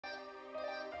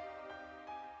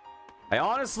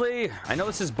I know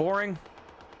this is boring.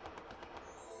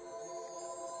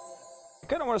 I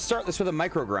kind of want to start this with a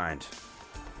micro grind.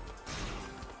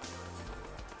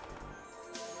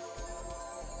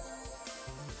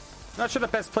 Not sure the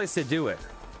best place to do it.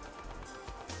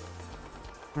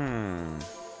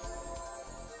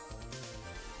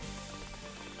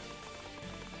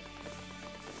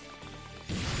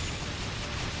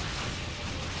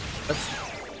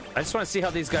 I just want to see how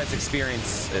these guys'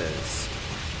 experience is.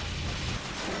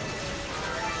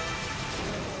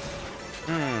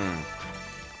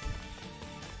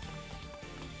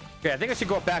 Okay, I think I should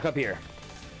go back up here.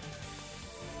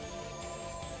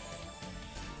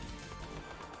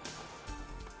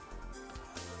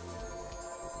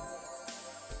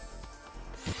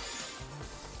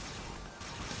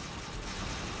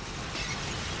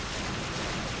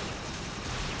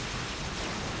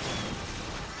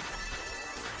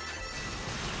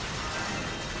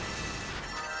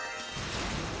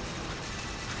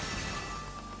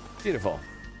 Beautiful.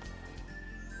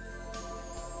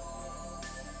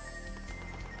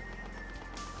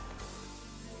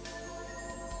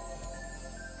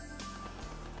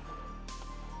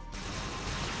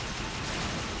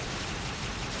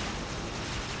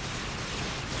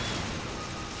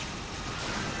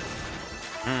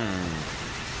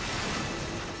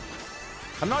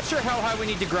 I'm not sure how high we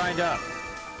need to grind up,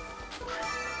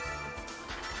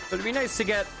 but it'd be nice to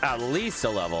get at least a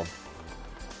level.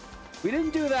 We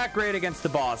didn't do that great against the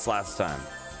boss last time.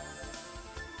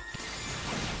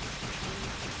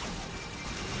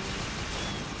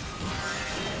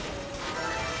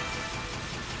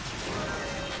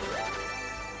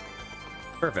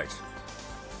 Perfect.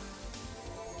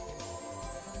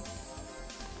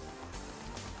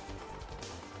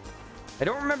 I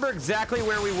don't remember exactly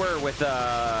where we were with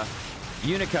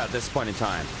Unica at this point in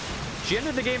time. She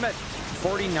ended the game at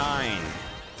 49.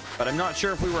 But I'm not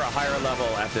sure if we were a higher level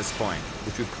at this point,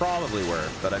 which we probably were,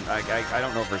 but I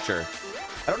don't know for sure.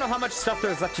 I don't know how much stuff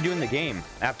there's left to do in the game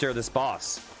after this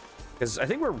boss, because I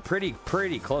think we're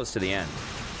pretty close to the end.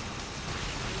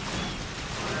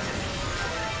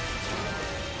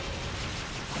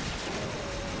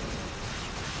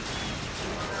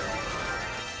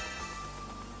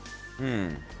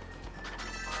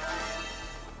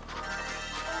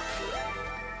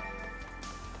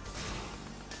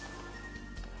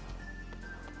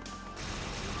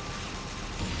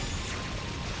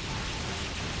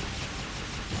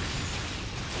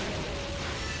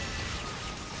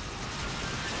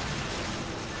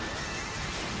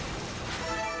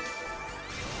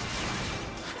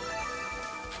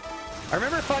 I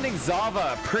remember finding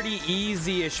Zava a pretty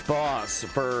easy-ish boss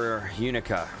for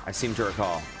Unica, I seem to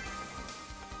recall.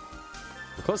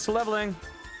 We're close to leveling.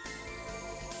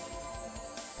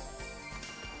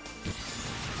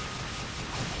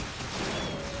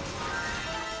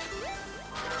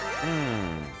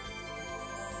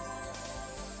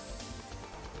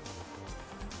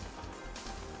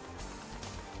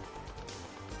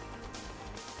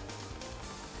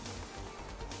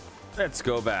 Let's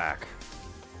go back.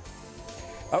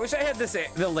 I wish I had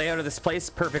the layout of this place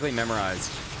perfectly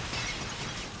memorized.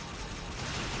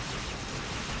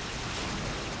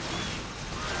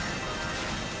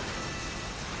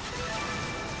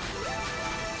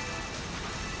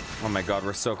 Oh my god,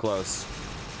 we're so close.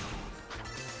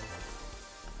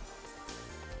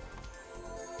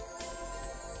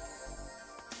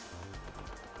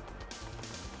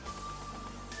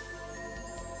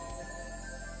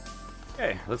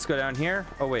 Okay, let's go down here.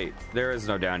 Oh wait, there is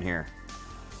no down here.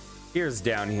 Here's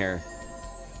down here.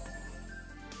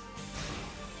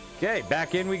 Okay,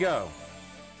 back in we go.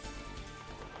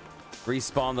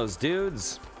 Respawn those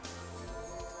dudes.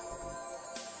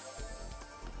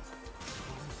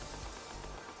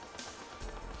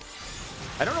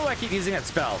 I don't know why I keep using that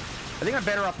spell. I think I'm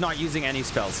better off not using any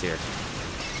spells here.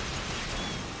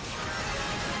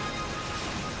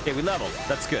 Okay, we leveled.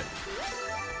 That's good.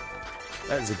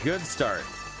 That is a good start.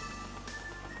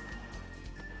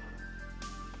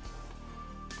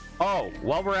 Oh,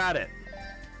 while we're at it,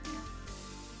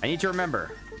 I need to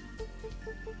remember,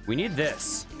 we need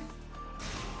this.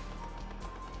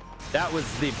 That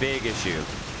was the big issue.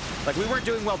 Like, we weren't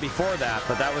doing well before that,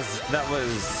 but that was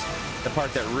the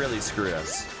part that really screwed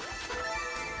us.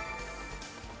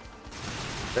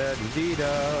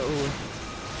 Bandito.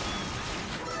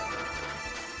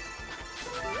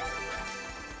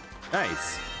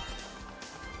 Nice.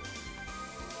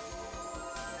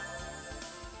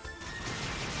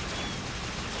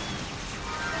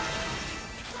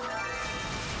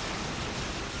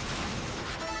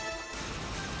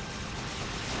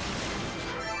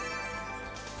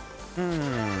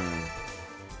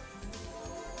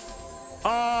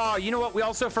 Oh, you know what? We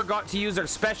also forgot to use our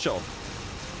special.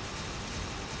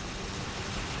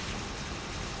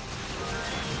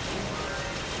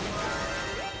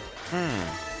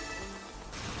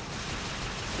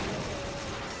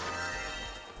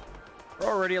 We're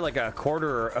already like a quarter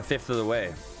or a fifth of the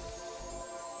way.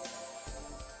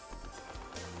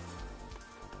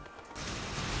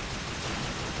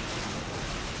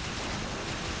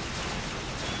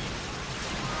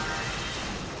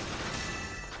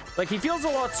 Like, he feels a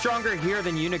lot stronger here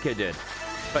than Unica did,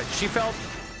 but she felt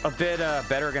a bit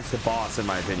better against the boss, in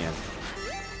my opinion.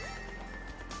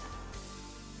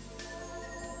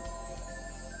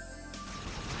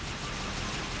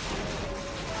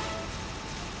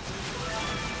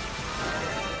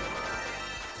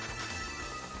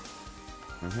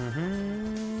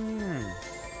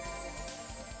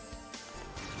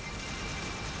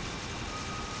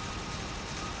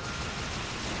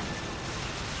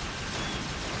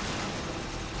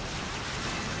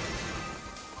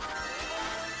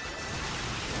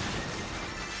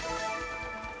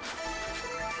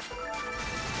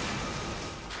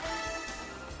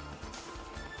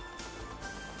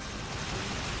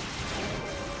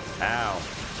 Ow.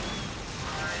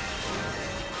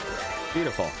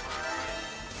 Beautiful.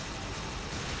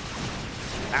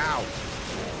 Ow.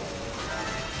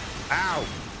 Ow.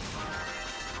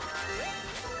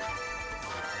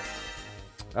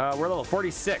 We're level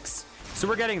 46. So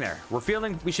we're getting there. We're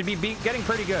feeling we should be getting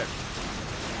pretty good.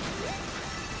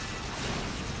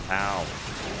 Ow.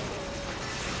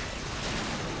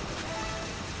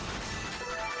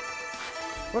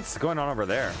 What's going on over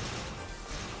there?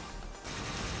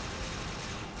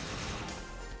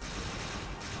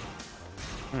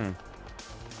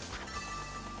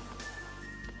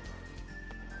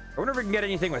 I wonder if we can get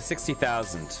anything with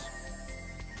 60,000.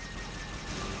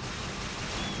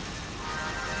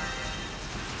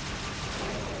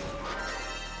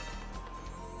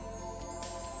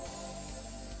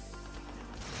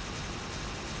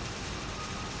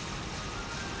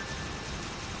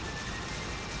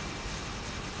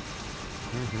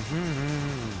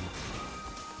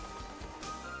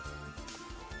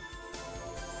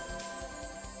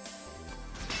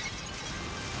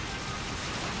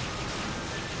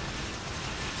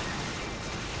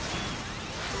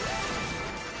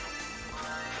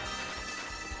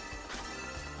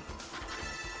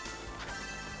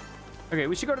 Okay,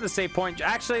 we should go to the save point.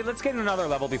 Actually, let's get another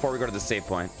level before we go to the save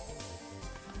point.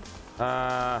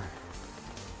 I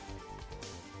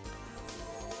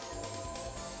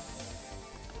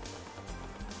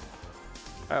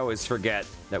always forget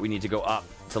that we need to go up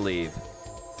to leave,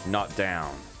 not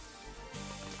down.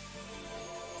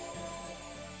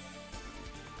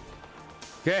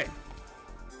 Okay.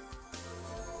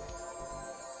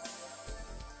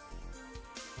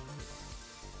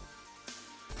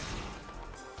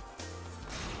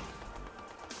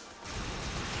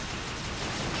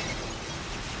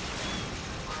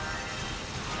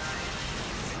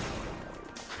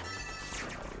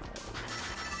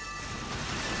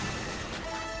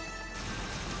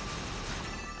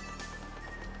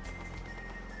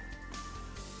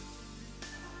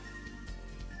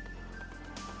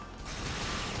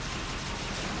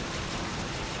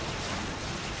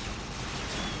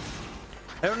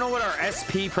 I don't know what our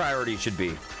SP priority should be.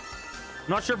 I'm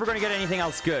not sure if we're going to get anything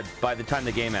else good by the time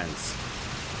the game ends.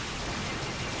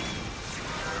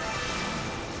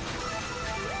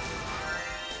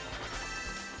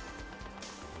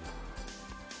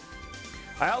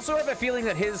 I also have a feeling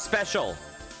that his special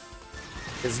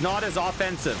is not as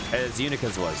offensive as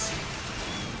Unica's was.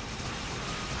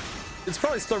 It's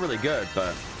probably still really good,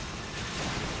 but...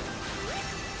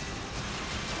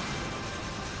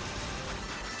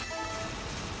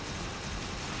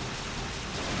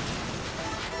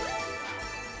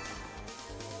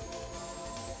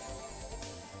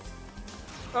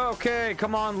 Okay,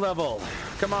 come on, level.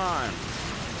 Come on.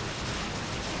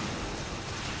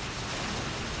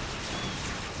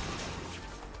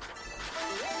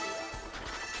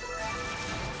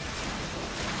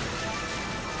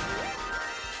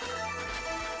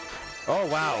 Oh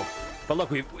wow. But look,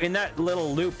 we in that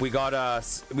little loop we got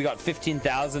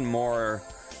 15,000 more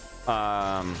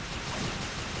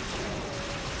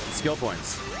skill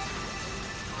points.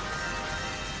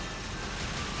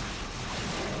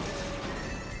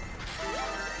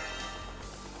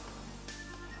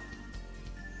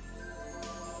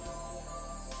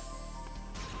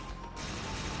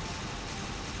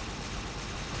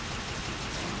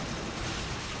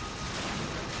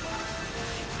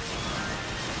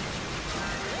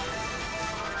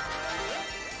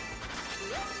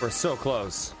 We're so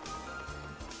close.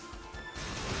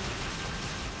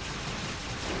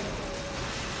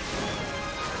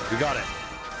 We got it.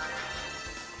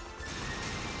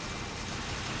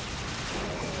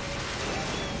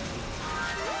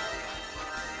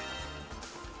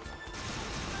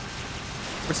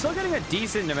 We're still getting a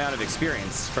decent amount of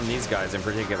experience from these guys in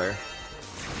particular.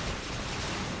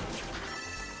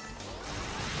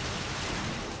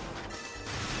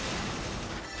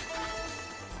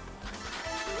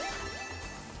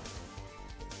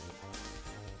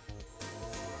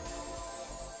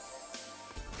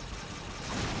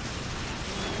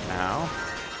 Ow.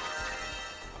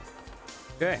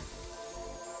 Okay.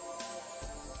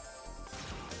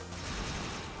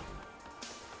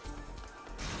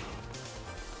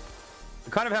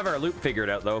 We kind of have our loop figured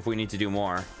out, though, if we need to do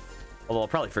more. Although I'll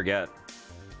probably forget.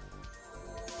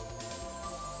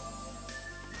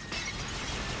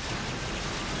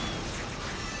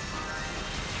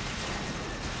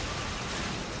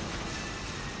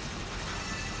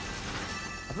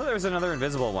 I thought there was another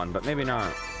invisible one, but maybe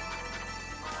not.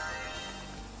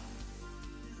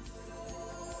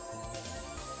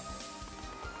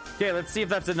 Okay, let's see if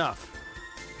that's enough.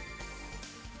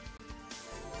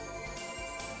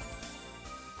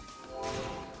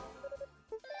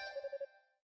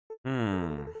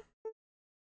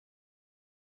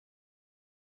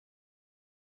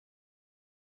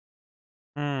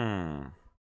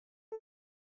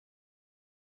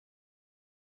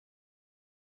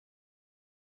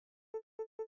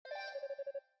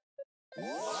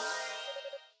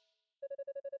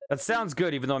 That sounds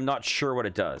good, even though I'm not sure what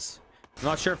it does. I'm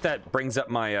not sure if that brings up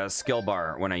my skill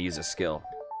bar when I use a skill.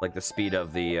 Like the speed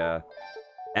of the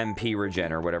MP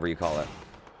regen or whatever you call it.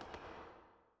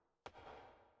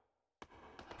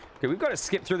 Okay, we've got to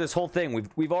skip through this whole thing.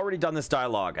 We've already done this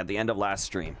dialogue at the end of last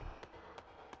stream.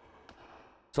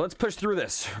 So let's push through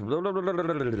this.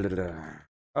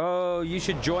 Oh, you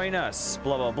should join us.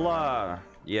 Blah, blah, blah.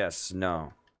 Yes,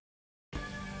 no.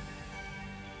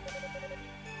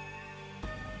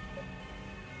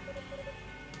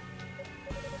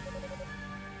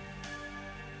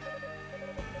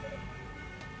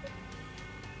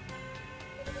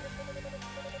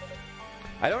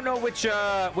 I don't know which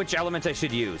element I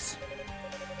should use.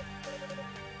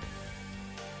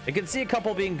 I can see a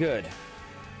couple being good.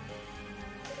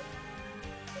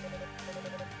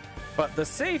 But the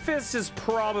safest is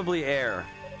probably air.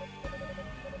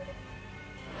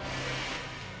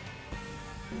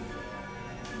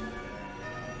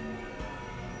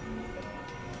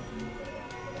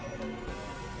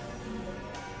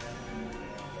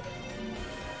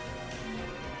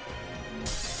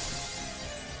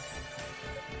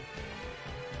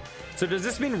 So does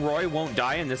this mean Roy won't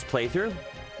die in this playthrough?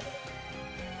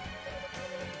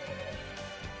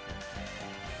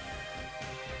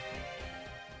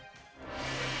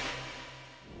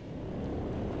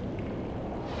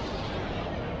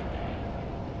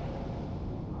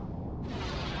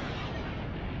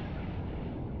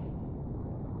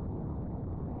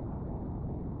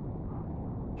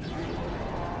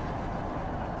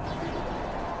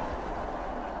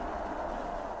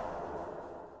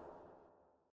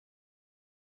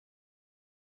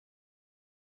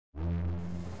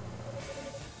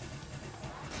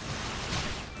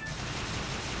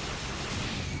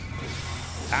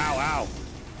 Ow, ow.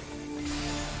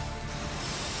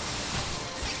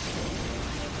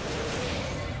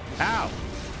 Ow.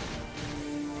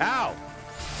 Ow.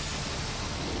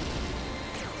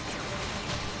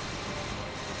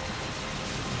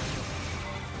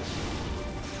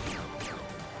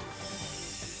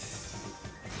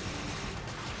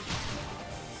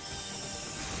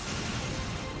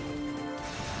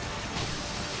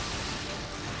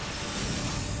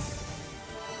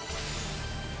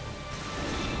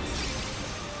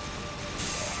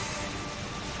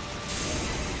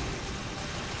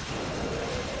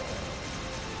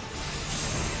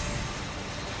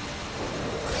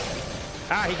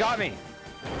 Ah, he got me.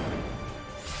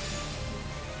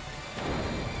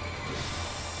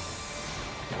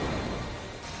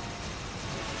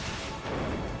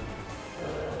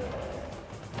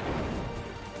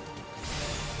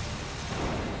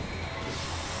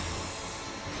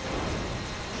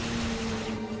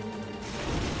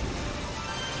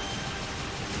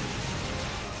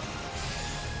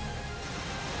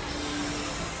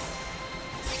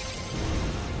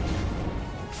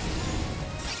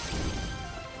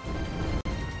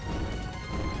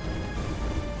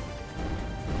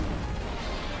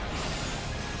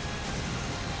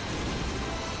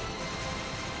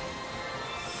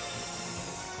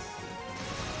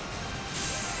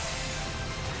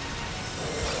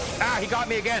 Ah, he got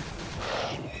me again.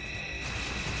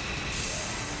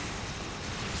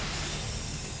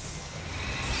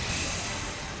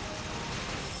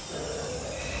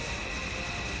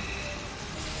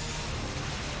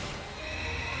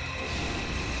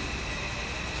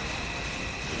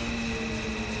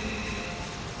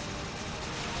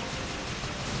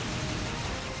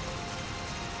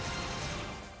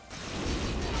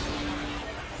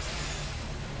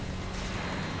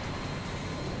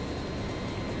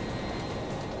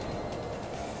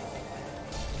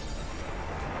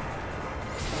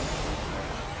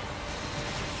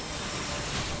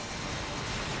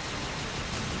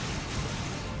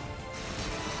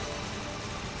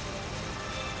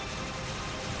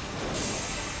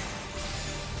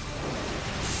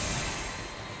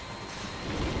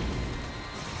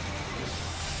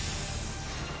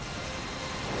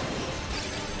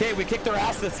 Okay, we kicked their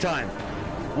ass this time.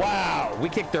 Wow, we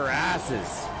kicked their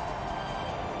asses.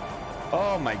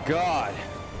 Oh my god.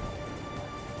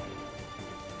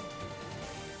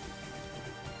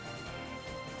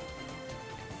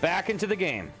 Back into the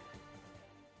game.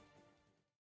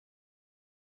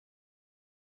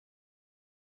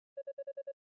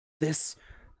 This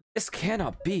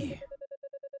cannot be.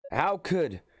 How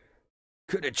could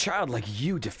a child like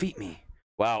you defeat me?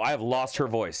 Wow, I have lost her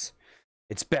voice.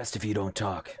 It's best if you don't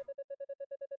talk.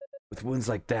 With wounds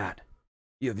like that,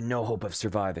 you have no hope of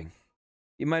surviving.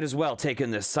 You might as well take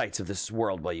in the sights of this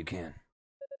world while you can.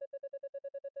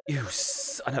 You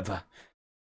son of a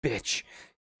bitch.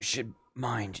 You should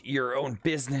mind your own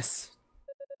business.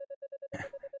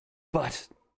 But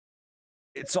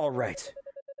it's all right.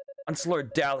 Once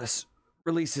Lord Dallas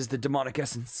releases the demonic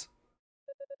essence,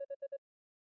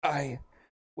 I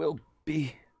will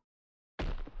be...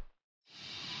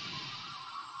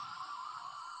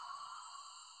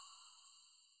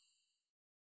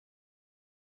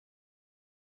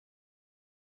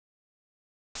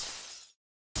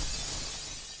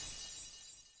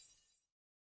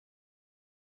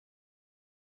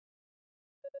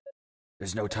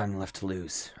 There's no time left to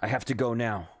lose. I have to go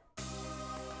now.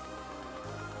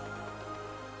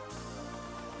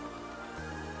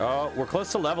 Oh, we're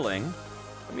close to leveling.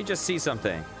 Let me just see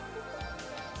something.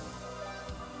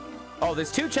 Oh,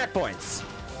 there's 2 checkpoints.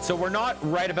 So we're not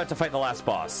right about to fight the last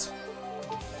boss.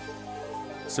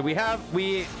 So we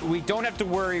don't have to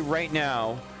worry right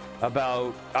now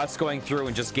about us going through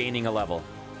and just gaining a level.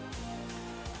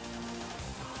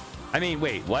 I mean,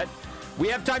 wait, what? We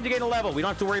have time to gain a level. We don't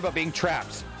have to worry about being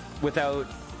trapped without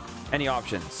any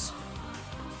options.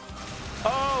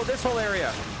 Oh, this whole area.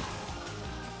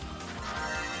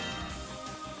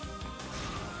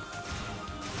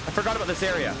 I forgot about this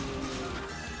area.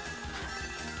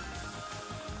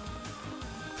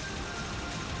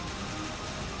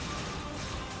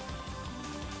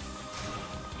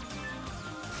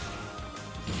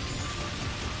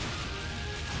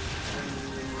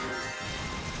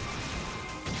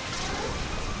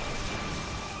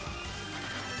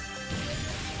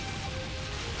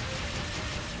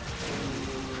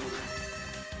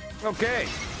 Okay.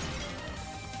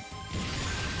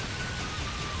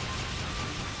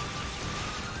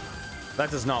 That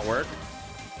does not work.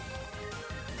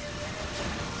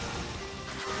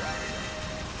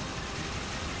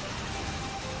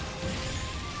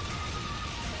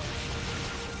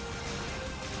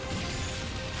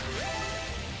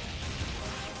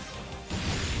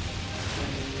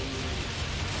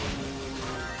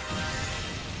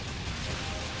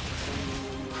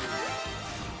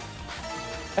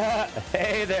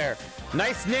 Hey there.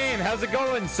 Nice name. How's it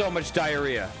going? So much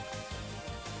diarrhea.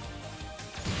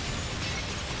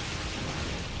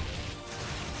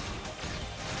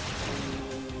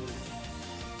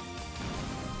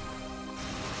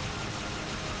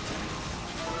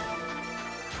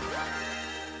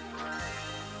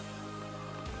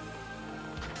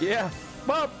 Yeah.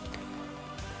 Well,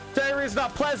 diarrhea is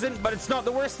not pleasant, but it's not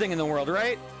the worst thing in the world,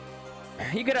 right?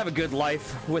 You could have a good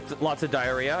life with lots of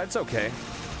diarrhea. It's okay.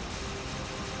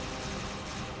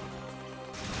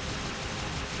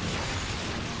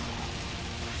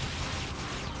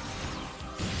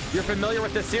 You're familiar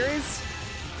with this series?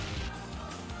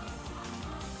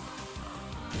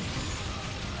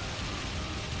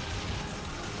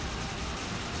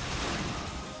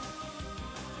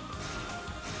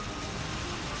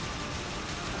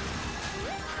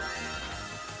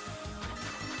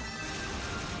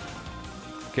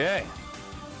 Okay.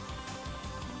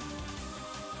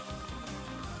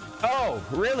 Oh,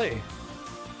 really?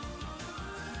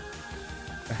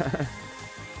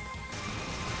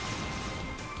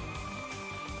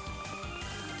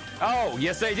 Oh,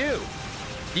 yes I do.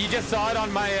 You just saw it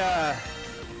on my,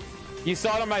 you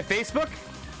saw it on my Facebook,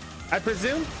 I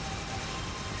presume?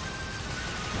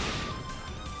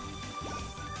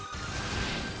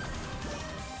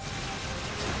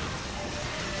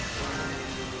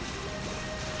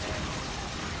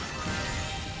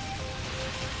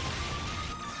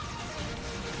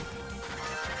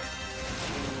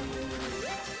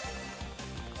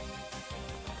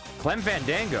 Clem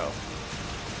Fandango.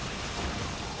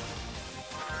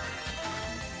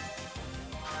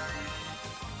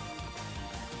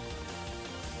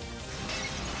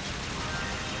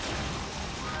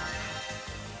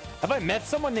 Have I met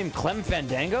someone named Clem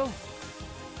Fandango?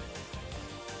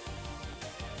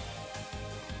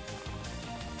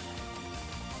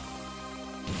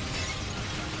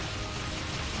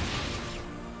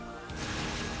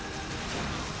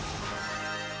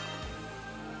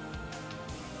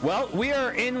 Well, we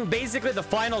are in basically the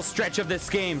final stretch of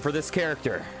this game for this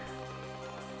character.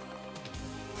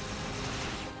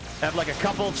 I have like a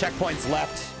couple checkpoints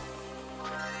left.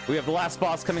 We have the last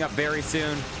boss coming up very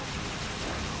soon.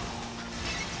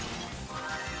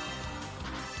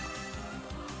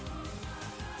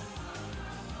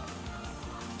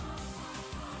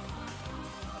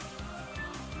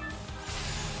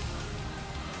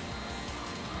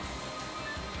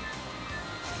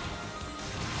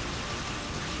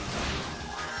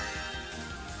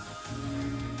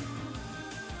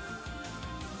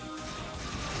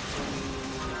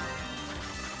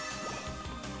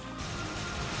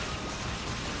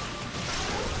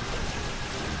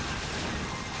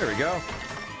 There we go.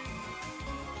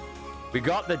 We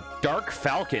got the Dark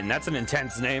Falcon. That's an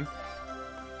intense name.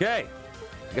 Okay.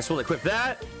 I guess we'll equip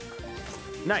that.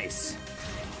 Nice.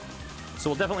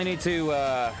 So we'll definitely need to...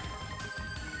 Oh,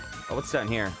 what's down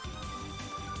here?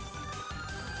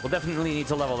 We'll definitely need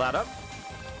to level that up.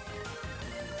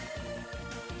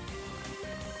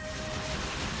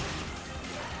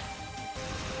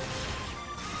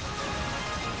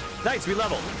 Nice, we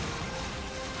leveled.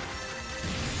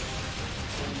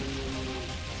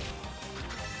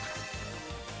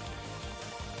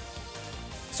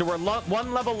 So we're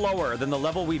one level lower than the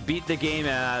level we beat the game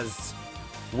as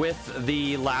with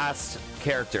the last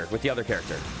character, with the other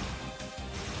character.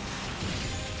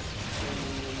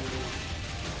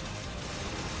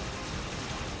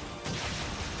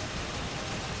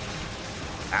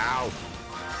 Ow.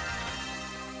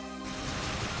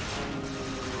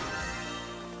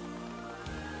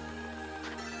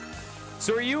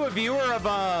 So are you a viewer of,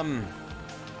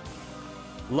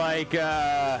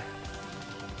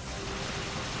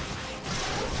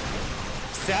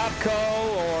 Savco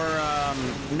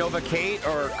or Nova Kate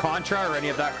or Contra or any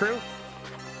of that crew?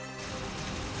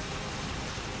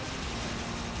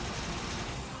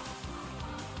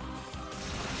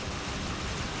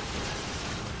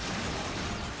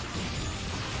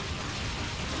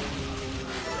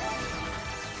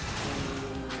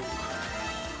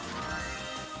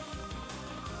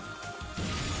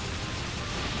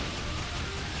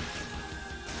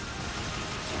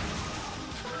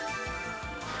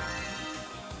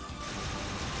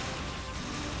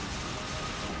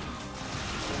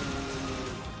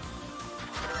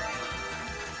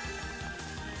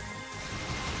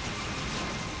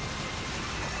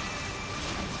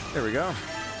 There we go.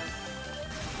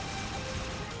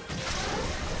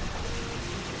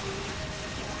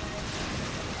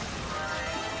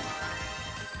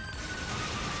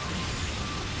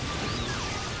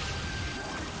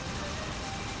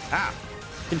 Ah,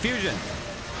 confusion.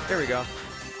 There we go.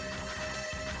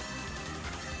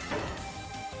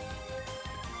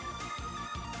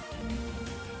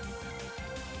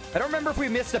 I don't remember if we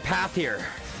missed a path here.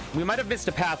 We might have missed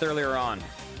a path earlier on.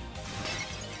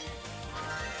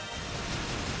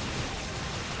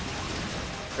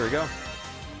 There we go.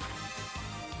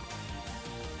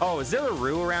 Oh, is there a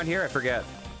Roo around here? I forget.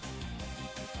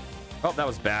 Oh, that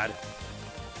was bad.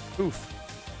 Oof.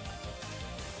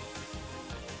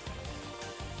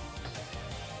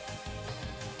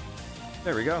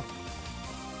 There we go.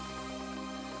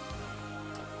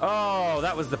 Oh,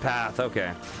 that was the path.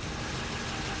 Okay.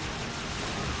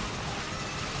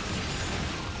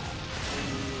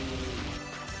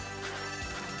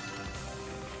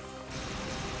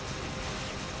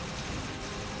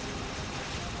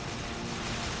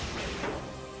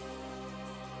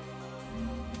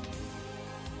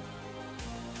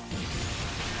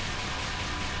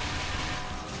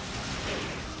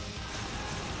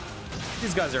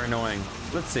 These guys are annoying.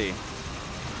 Let's see.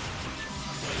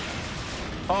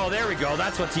 Oh, there we go.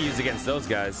 That's what to use against those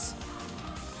guys.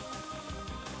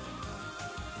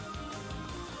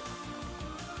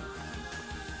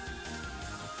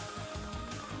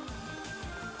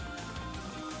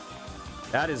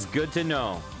 That is good to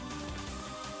know.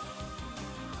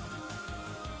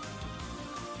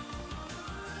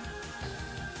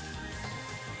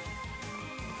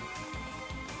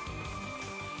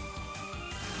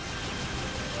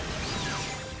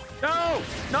 No!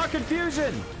 Not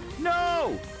confusion!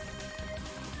 No!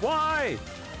 Why?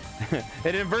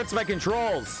 It inverts my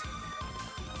controls.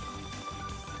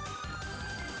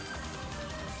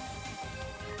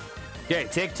 Okay,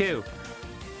 take two.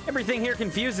 Everything here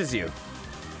confuses you.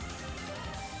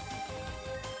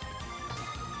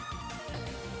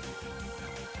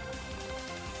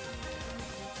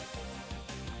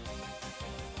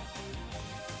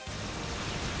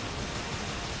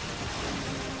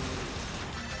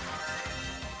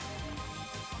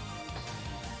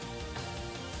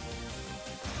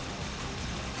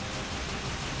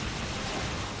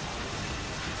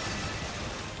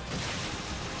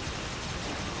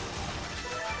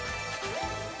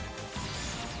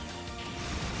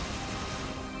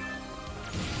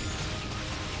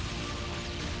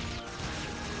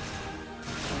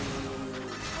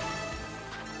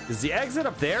 Is the exit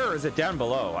up there or is it down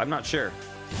below? I'm not sure.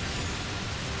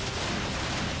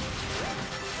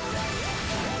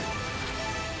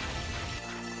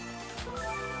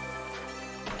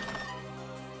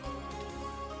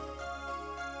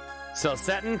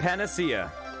 Selcetin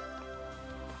Panacea.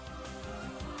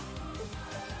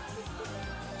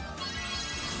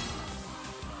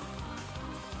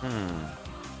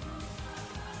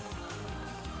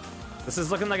 This is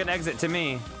looking like an exit to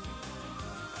me.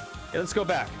 Okay, let's go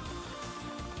back.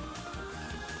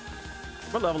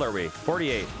 What level are we?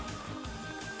 48.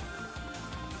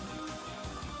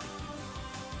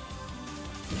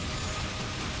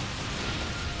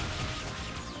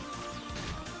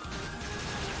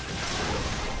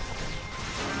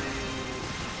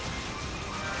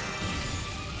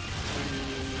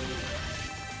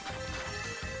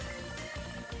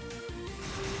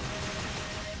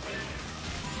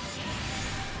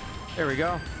 There we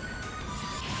go.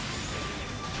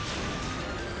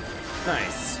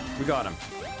 Nice. We got him.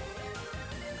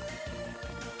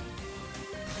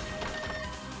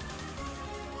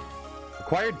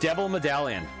 Acquired Devil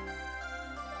Medallion.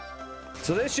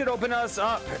 So this should open us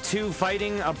up to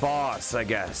fighting a boss, I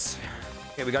guess.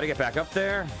 Okay, we got to get back up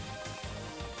there.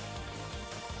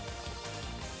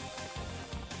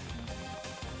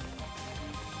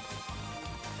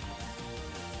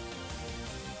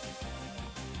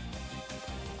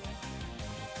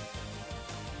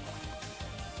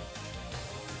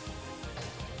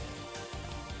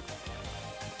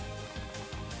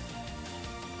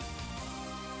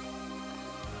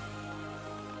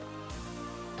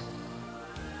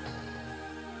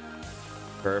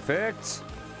 Perfect.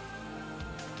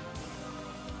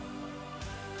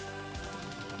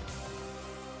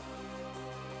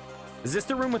 Is this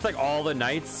the room with like all the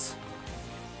knights?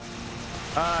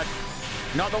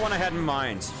 Not the one I had in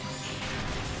mind.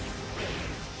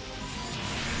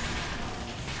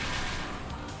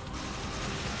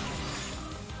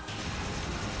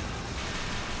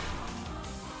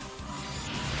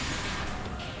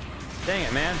 Dang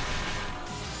it, man.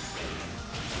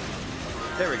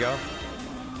 There we go.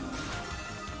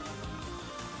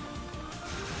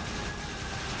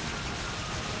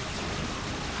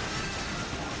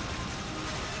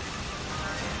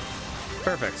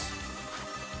 Perfect.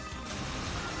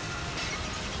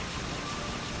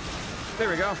 There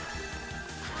we go.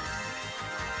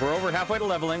 We're over halfway to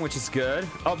leveling, which is good.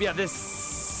 Oh, yeah,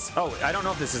 this... Oh, I don't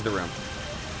know if this is the room.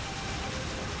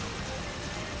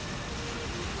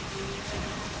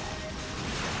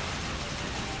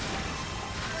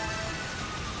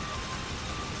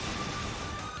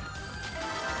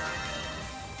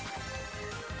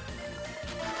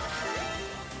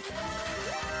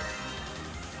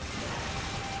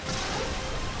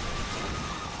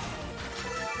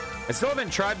 I still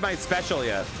haven't tried my special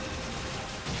yet.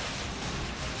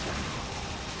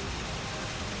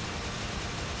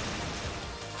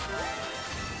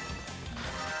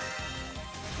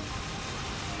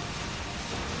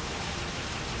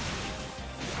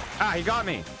 Ah, he got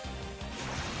me.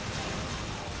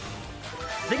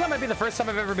 I think that might be the first time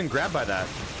I've ever been grabbed by that.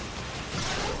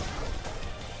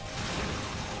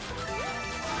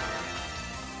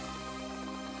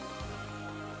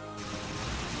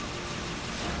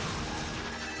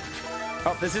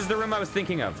 Oh, this is the room I was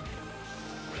thinking of.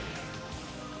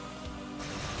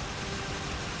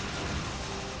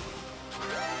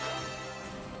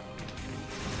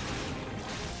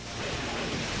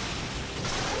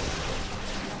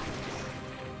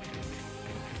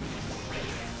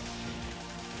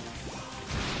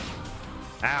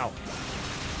 Ow.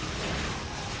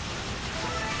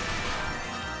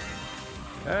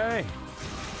 Hey.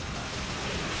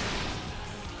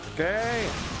 Okay.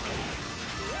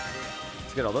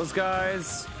 Let's get all those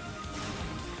guys.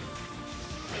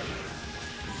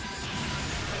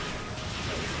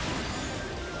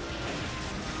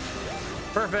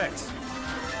 Perfect.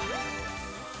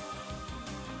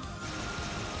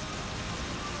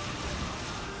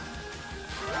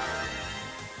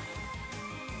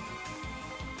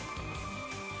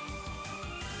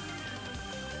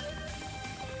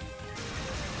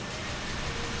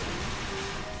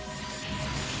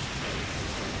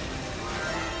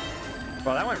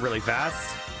 Well, that went really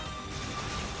fast.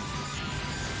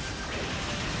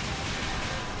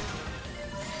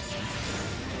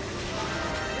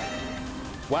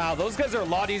 Wow, those guys are a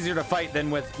lot easier to fight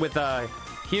than with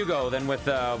Hugo than with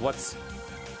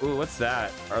what's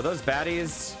that? Are those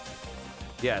baddies?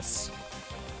 Yes.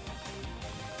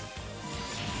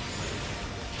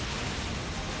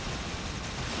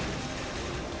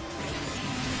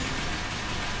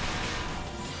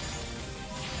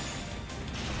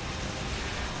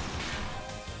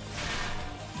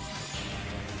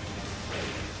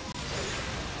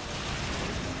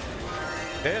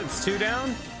 Okay, it's 2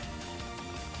 down.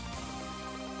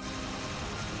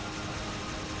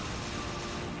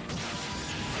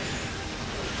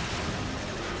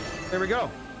 There we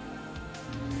go.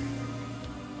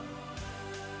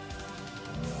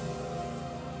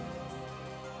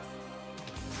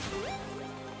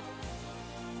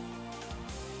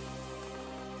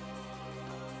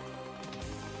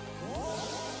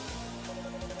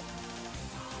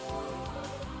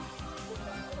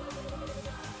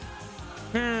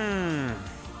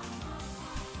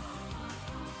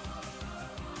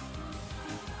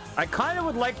 I kind of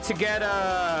would like to get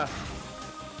a...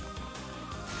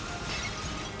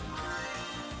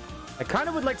 I kind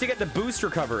of would like to get the boost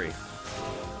recovery.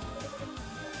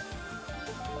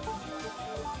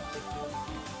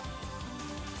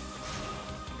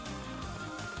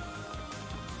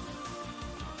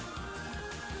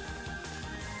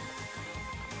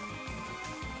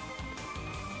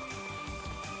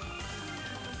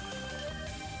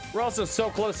 We're also so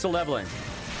close to leveling.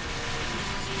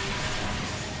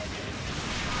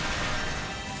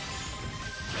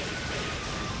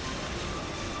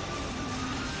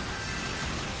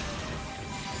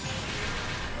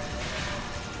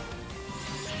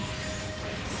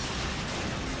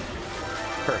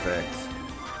 Perfect.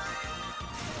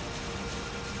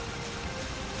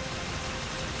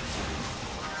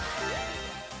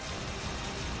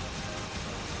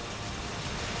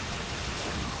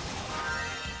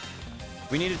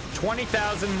 We needed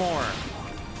 20,000 more.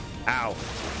 Ow.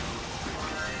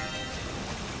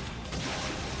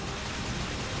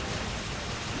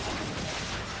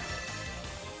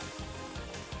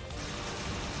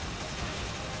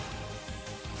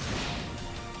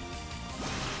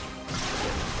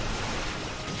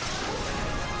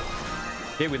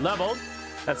 Okay, we leveled.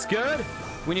 That's good.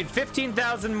 We need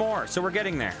 15,000 more, so we're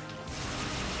getting there.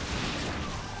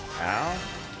 Ow.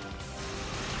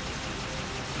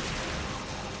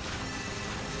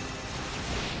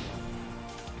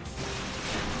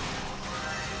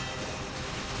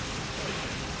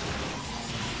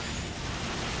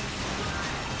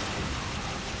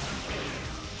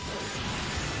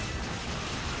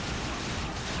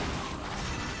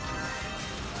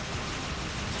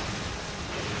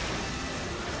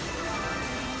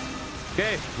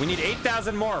 Okay, we need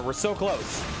 8,000 more. We're so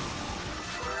close.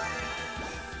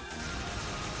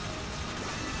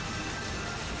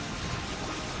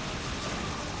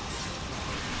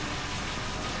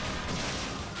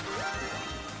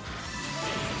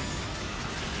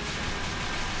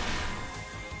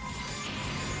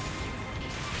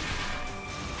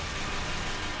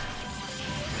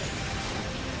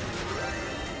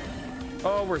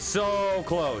 Oh, we're so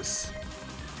close.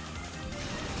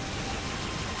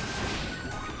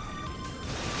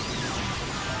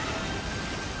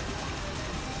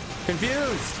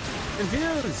 Confused!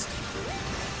 Confused!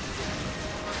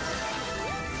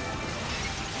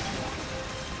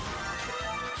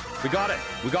 We got it.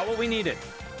 We got what we needed.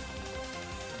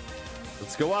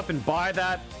 Let's go up and buy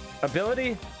that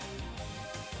ability.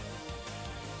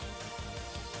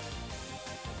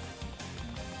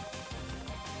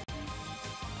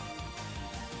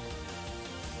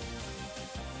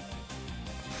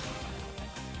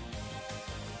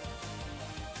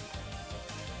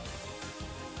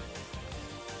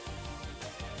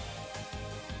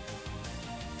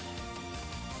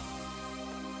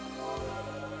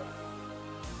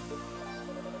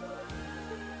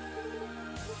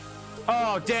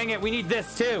 Oh, dang it. We need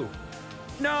this too.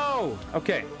 No.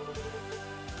 Okay.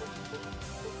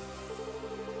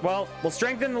 Well, we'll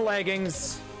strengthen the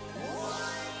leggings.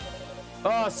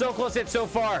 Oh, so close yet so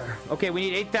far. Okay, we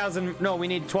need 8,000. No, we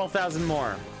need 12,000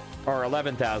 more. Or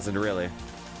 11,000, really.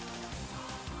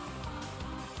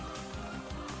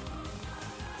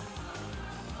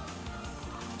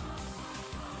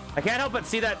 I can't help but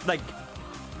see that, like,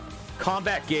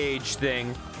 combat gauge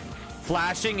thing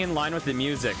flashing in line with the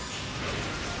music.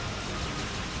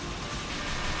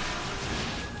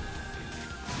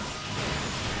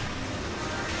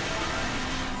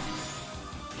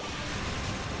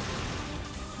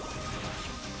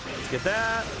 Get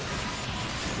that.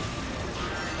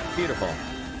 Beautiful.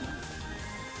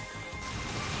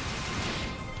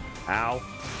 Ow.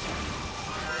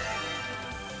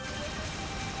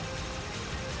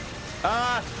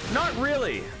 Not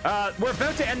really. We're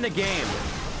about to end the game.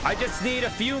 I just need a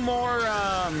few more,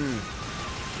 I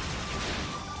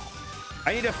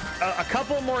need a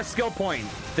couple more skill point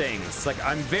things. Like,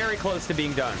 I'm very close to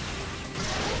being done.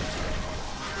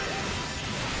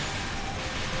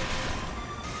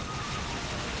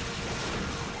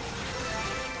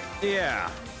 Yeah.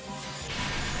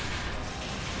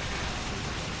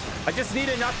 I just need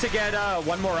enough to get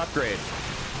one more upgrade.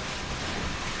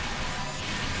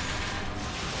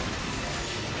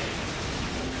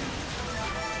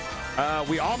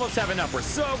 We almost have enough. We're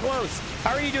so close.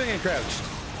 How are you doing, Encroached?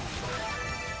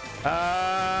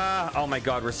 Oh my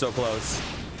god, we're so close.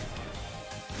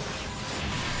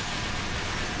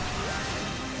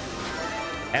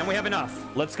 And we have enough.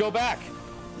 Let's go back.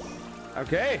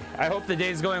 Okay, I hope the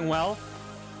day's going well.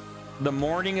 The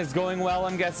morning is going well,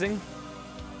 I'm guessing.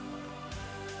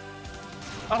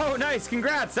 Oh, nice.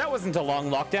 Congrats. That wasn't a long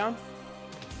lockdown.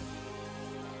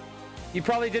 You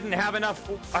probably didn't have enough.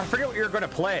 I forget what you were going to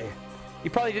play. You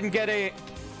probably didn't get a...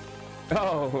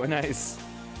 Oh, nice.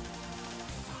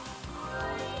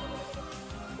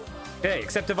 Okay,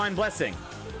 accept Divine Blessing.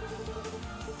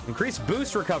 Increase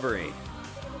boost recovery.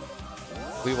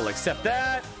 We will accept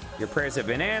that. Your prayers have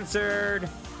been answered.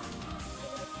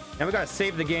 Now we gotta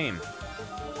save the game.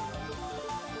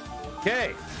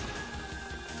 Okay.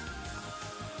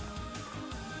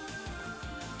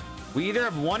 We either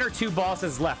have 1 or 2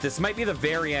 bosses left. This might be the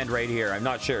very end right here. I'm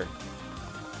not sure.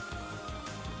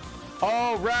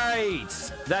 Oh,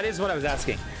 right. That is what I was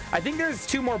asking. I think there's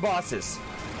 2 more bosses.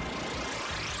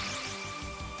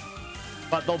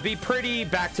 But they'll be pretty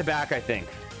back-to-back, I think.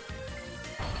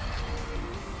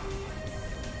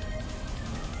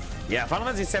 Yeah, Final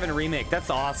Fantasy VII Remake. That's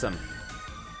awesome.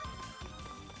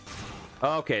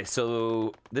 Okay,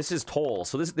 so this is Toll.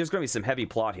 So there's going to be some heavy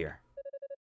plot here.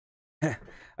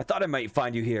 I thought I might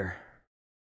find you here.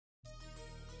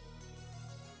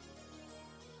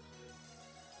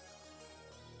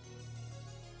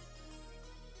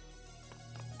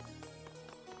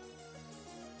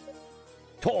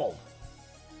 Toll.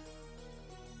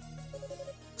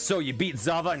 So you beat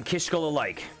Zava and Kishkal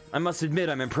alike. I must admit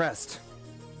I'm impressed.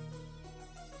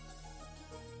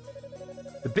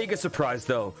 The biggest surprise,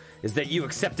 though, is that you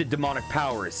accepted demonic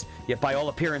powers, yet by all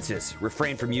appearances,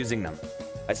 refrained from using them.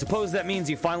 I suppose that means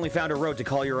you finally found a road to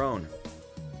call your own.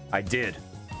 I did.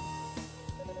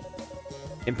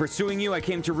 In pursuing you, I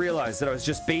came to realize that I was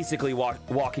just basically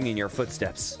walking in your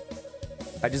footsteps.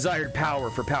 I desired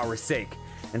power for power's sake,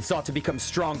 and sought to become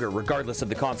stronger regardless of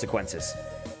the consequences.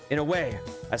 In a way,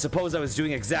 I suppose I was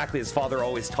doing exactly as Father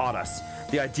always taught us,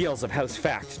 the ideals of House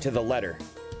Fact to the letter.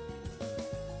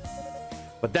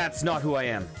 But that's not who I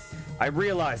am. I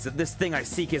realize that this thing I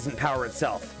seek isn't power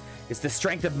itself. It's the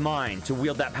strength of mind to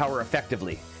wield that power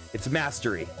effectively. It's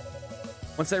mastery.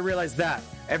 Once I realized that,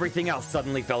 everything else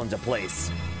suddenly fell into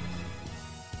place.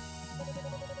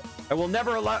 I will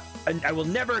never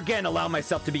again allow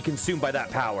myself to be consumed by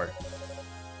that power.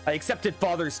 I accepted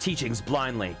Father's teachings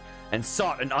blindly, and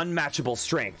sought an unmatchable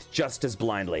strength just as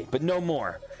blindly, but no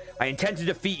more. I intend to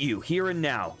defeat you here and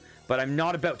now, but I'm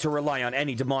not about to rely on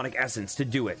any demonic essence to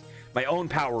do it. My own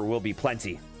power will be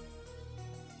plenty.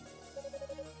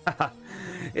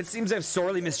 It seems I've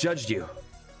sorely misjudged you.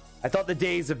 I thought the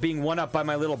days of being one-up by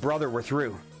my little brother were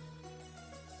through.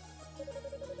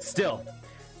 Still,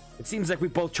 it seems like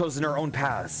we've both chosen our own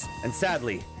paths, and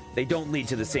sadly, they don't lead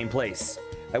to the same place.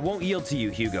 I won't yield to you,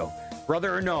 Hugo.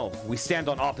 Brother or no, we stand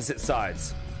on opposite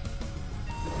sides.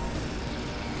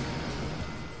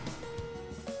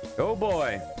 Oh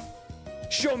boy.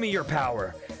 Show me your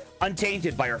power.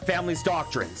 Untainted by our family's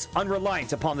doctrines,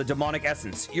 unreliant upon the demonic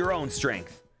essence, your own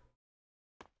strength.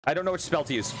 I don't know which spell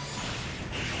to use.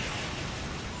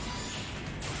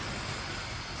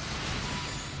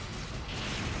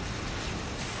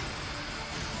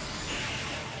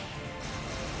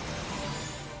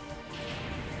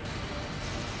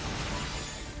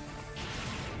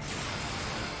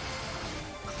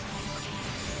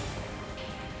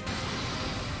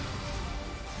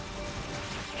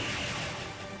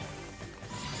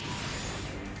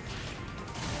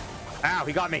 Ow,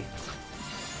 he got me.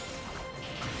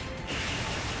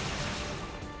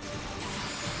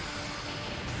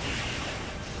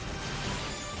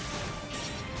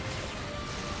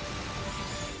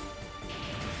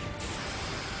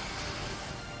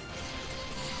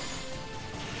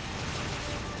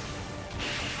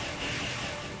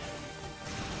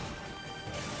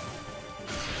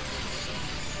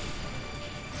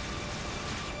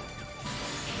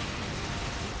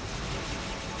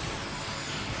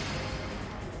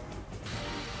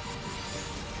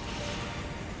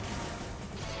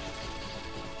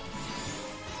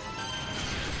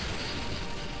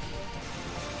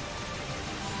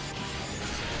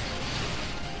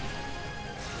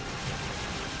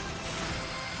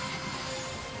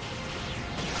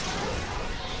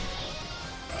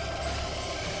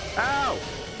 Ow!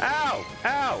 Ow!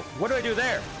 Ow! What do I do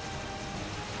there?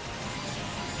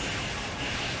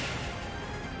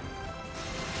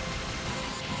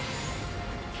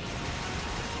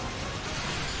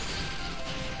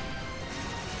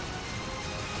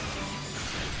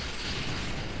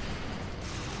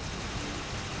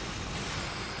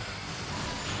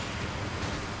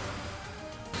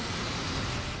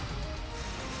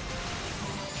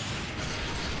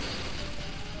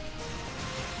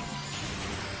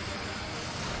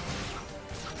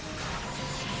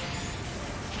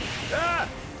 Ah!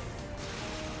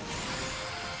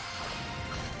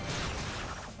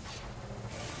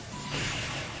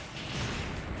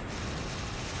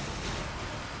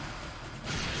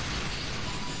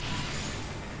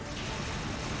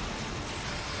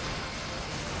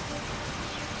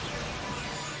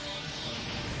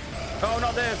 Oh,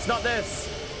 not this, not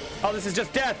this. Oh, this is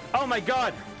just death. Oh my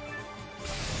god.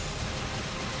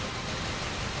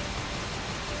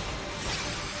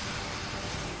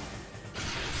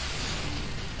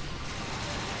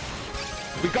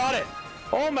 We got it.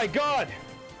 Oh my god.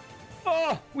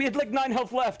 Oh, we had like 9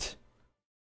 health left.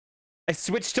 I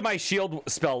switched to my shield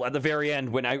spell at the very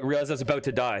end when I realized I was about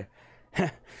to die.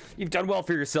 You've done well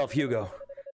for yourself, Hugo.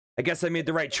 I guess I made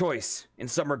the right choice, in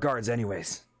some regards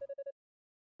anyways.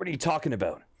 What are you talking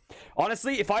about?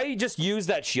 Honestly, if I just used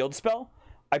that shield spell,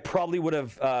 I probably would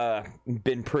have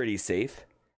been pretty safe.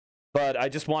 But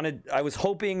I was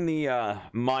hoping the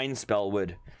mind spell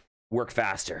would work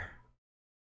faster.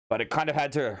 But it kind of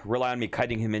had to rely on me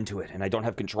kiting him into it, and I don't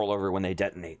have control over when they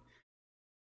detonate.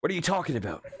 What are you talking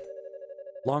about?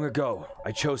 Long ago,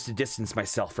 I chose to distance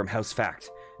myself from House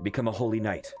Fact and become a holy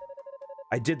knight.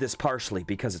 I did this partially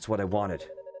because it's what I wanted,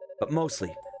 but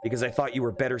mostly because I thought you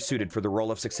were better suited for the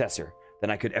role of successor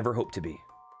than I could ever hope to be.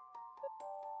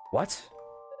 What?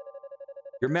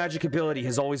 Your magic ability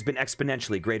has always been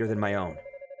exponentially greater than my own.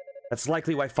 That's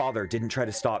likely why Father didn't try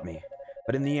to stop me,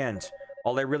 but in the end,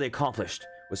 all I really accomplished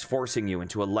was forcing you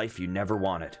into a life you never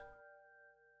wanted.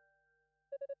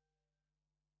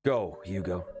 Go,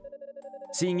 Hugo.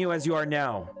 Seeing you as you are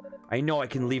now, I know I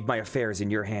can leave my affairs in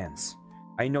your hands.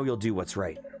 I know you'll do what's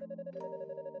right.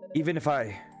 Even if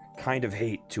I kind of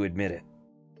hate to admit it.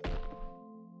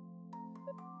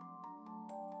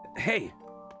 Hey!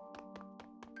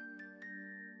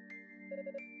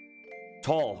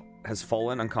 Tall has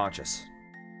fallen unconscious.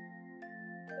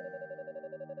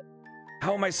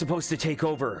 How am I supposed to take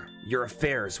over your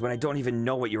affairs when I don't even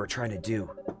know what you were trying to do?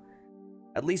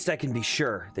 At least I can be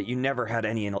sure that you never had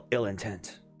any ill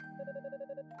intent.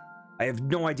 I have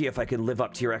no idea if I can live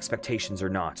up to your expectations or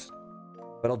not.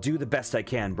 But I'll do the best I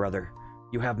can, brother.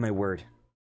 You have my word.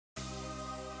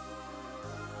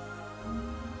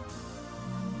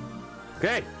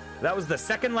 Okay, that was the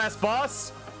second last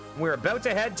boss. We're about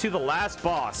to head to the last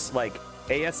boss, like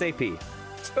ASAP.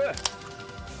 Ugh.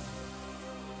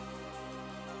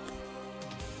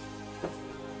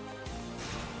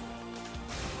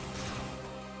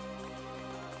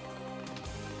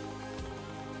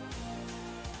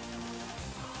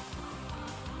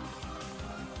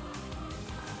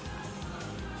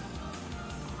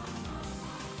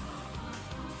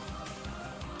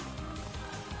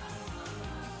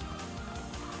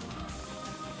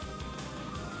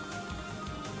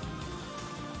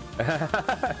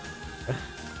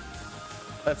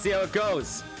 Let's see how it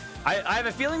goes. I have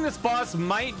a feeling this boss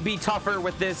might be tougher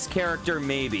with this character,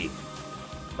 maybe.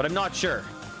 But I'm not sure.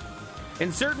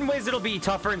 In certain ways it'll be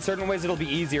tougher, in certain ways it'll be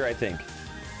easier, I think.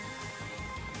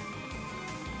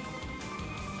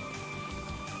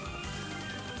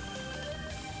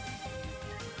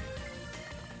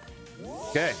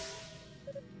 Okay.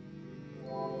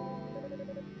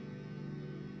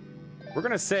 We're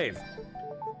gonna save.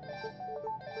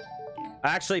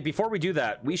 Actually, before we do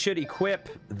that, we should equip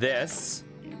this.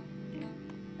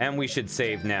 And we should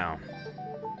save now.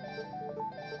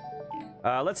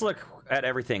 Let's look at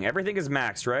everything. Everything is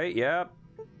maxed, right? Yep.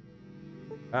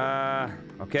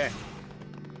 Okay.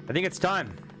 I think it's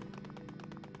time.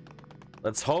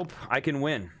 Let's hope I can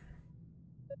win.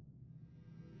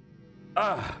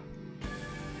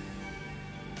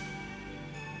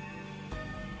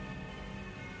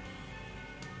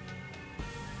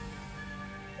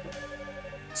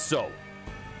 So,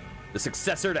 the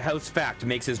successor to House Fact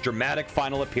makes his dramatic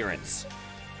final appearance.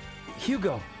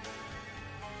 Hugo.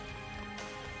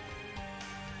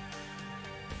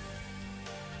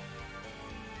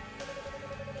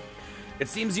 It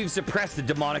seems you've suppressed the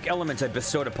demonic element I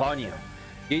bestowed upon you.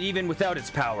 Yet even without its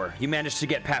power, you managed to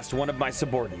get past one of my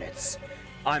subordinates.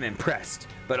 I'm impressed,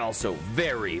 but also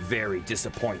very, very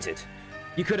disappointed.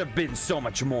 You could have been so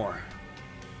much more.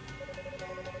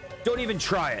 Don't even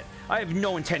try it. I have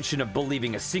no intention of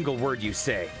believing a single word you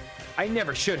say. I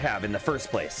never should have in the first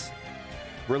place.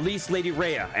 Release Lady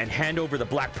Rhea and hand over the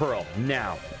Black Pearl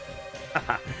now.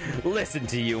 Listen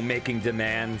to you making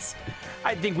demands.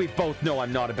 I think we both know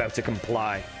I'm not about to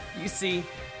comply. You see,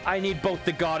 I need both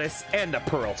the goddess and the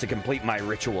pearl to complete my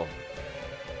ritual.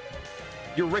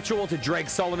 Your ritual to drag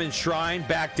Solomon's shrine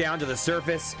back down to the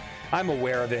surface, I'm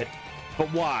aware of it. But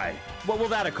why? What will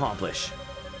that accomplish?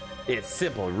 It's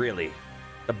simple, really.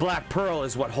 The Black Pearl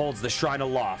is what holds the shrine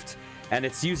aloft. and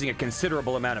it's using a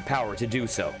considerable amount of power to do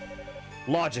so.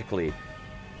 Logically,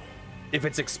 if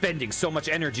it's expending so much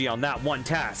energy on that one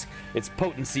task, its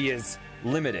potency is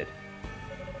limited.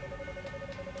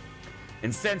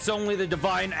 And since only the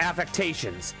divine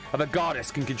affectations of a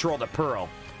goddess can control the pearl,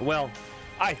 well,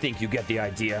 I think you get the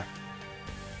idea.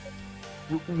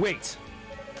 Wait.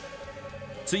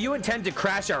 So you intend to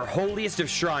crash our holiest of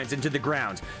shrines into the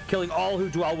ground, killing all who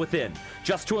dwell within,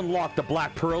 just to unlock the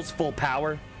Black Pearl's full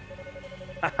power?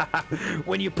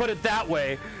 When you put it that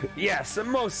way, yes, a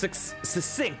most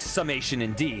succinct summation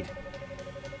indeed.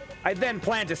 I then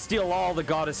plan to steal all the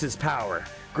goddess's power,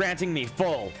 granting me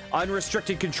full,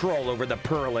 unrestricted control over the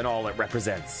pearl and all it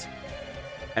represents.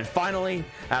 And finally,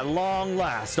 at long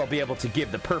last, I'll be able to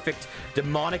give the perfect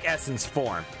demonic essence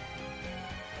form,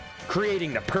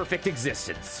 creating the perfect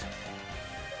existence.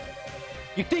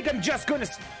 You think I'm just going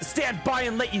to stand by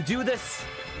and let you do this?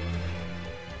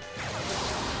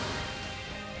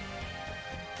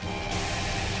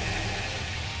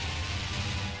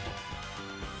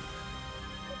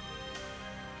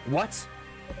 What?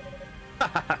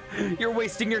 You're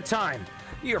wasting your time.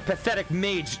 Your pathetic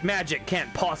magic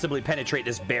can't possibly penetrate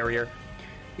this barrier.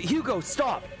 Hugo,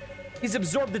 stop! He's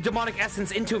absorbed the demonic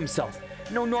essence into himself.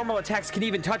 No normal attacks can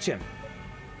even touch him.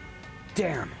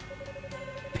 Damn.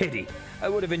 Pity. I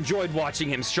would have enjoyed watching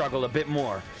him struggle a bit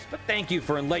more, but thank you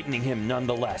for enlightening him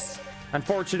nonetheless.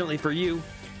 Unfortunately for you,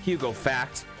 Hugo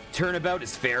fact, turnabout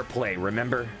is fair play,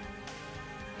 remember?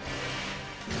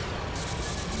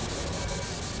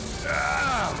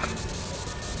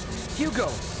 Hugo!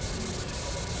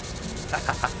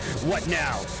 What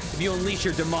now? If you unleash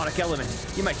your demonic element,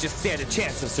 you might just stand a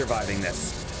chance of surviving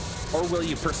this. Or will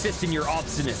you persist in your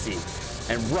obstinacy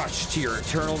and rush to your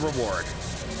eternal reward?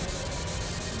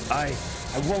 I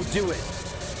won't do it.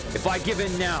 If I give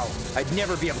in now, I'd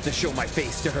never be able to show my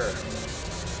face to her.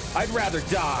 I'd rather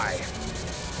die.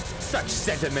 Such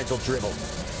sentimental dribble.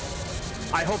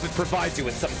 I hope it provides you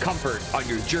with some comfort on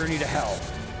your journey to hell.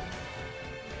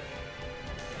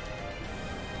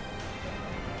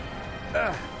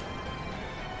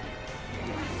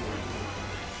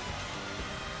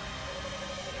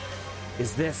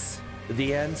 Is this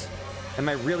the end? Am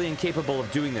I really incapable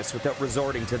of doing this without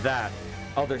resorting to that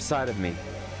other side of me?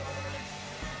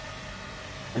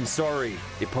 I'm sorry,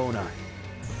 Epona.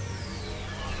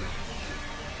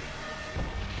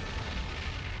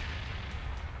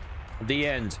 The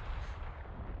end.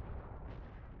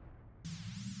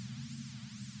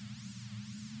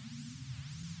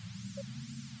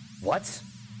 What?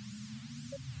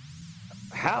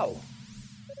 How?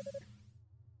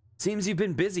 Seems you've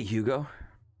been busy, Hugo.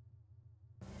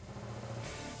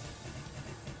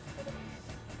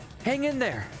 Hang in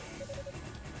there.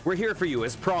 We're here for you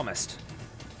as promised.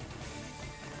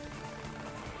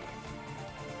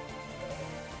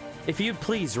 If you'd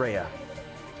please, Rhea.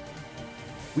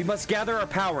 We must gather our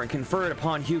power and confer it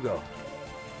upon Hugo.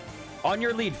 On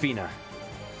your lead, Fina.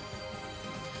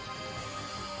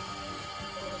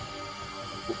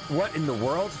 What in the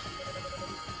world?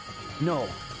 No.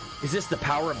 Is this the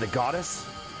power of the goddess?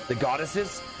 The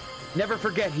goddesses? Never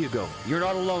forget, Hugo, you're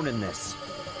not alone in this.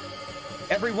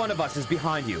 Every one of us is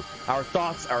behind you. Our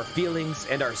thoughts, our feelings,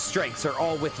 and our strengths are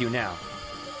all with you now.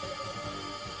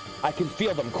 I can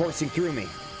feel them coursing through me.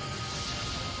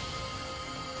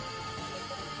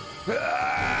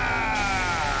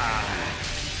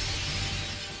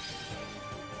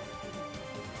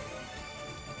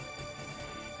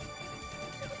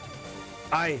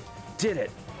 I did it.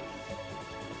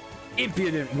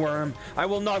 Impudent worm, I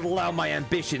will not allow my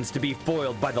ambitions to be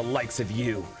foiled by the likes of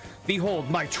you. Behold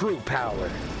my true power.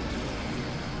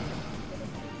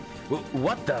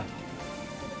 What the?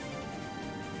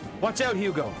 Watch out,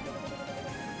 Hugo.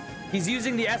 He's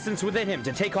using the essence within him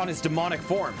to take on his demonic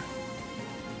form.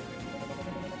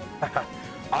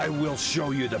 I will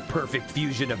show you the perfect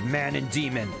fusion of man and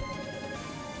demon.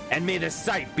 And may the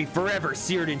sight be forever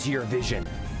seared into your vision.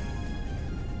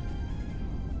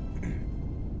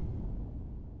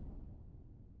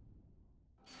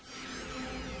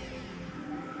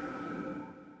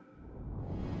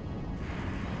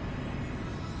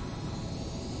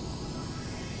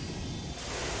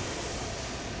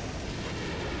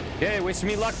 Okay, wish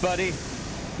me luck, buddy.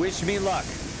 Wish me luck.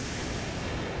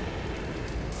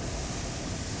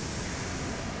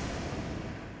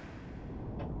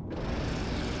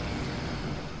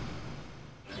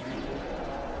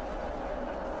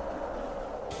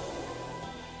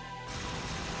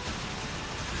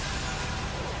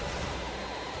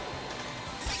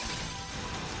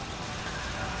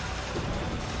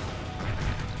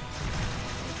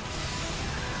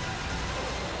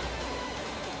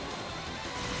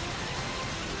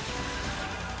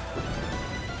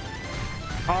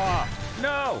 Ah,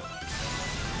 no!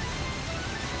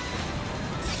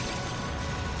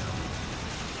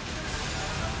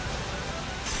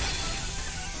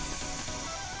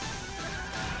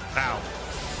 Ow.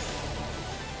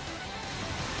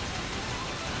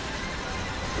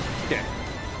 Okay.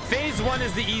 Phase 1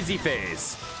 is the easy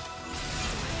phase.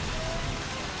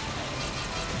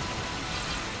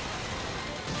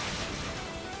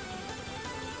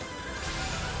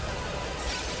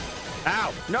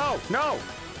 Ow! No! No!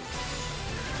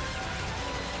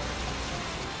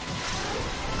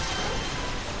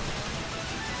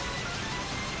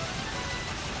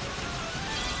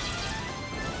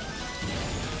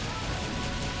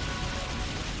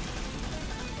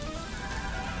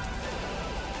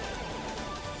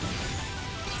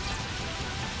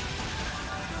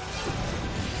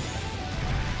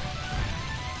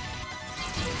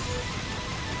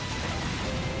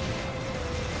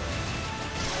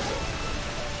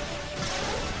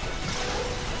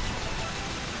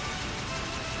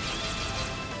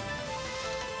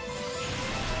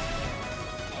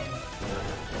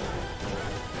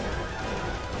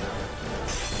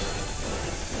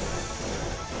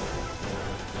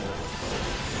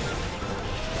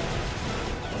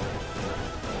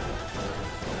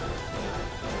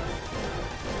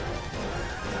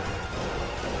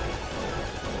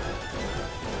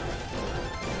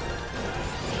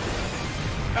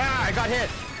 I got hit.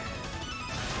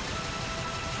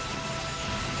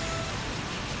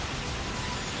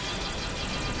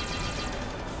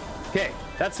 Okay,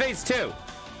 that's phase 2.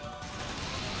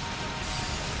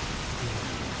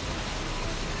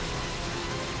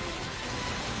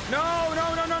 No,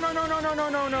 no, no, no, no, no, no, no, no,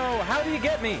 no, no. How do you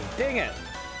get me? Dang it.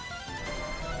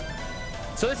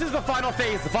 So this is the final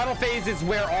phase. The final phase is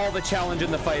where all the challenge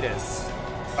in the fight is.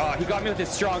 He got me with his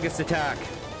strongest attack.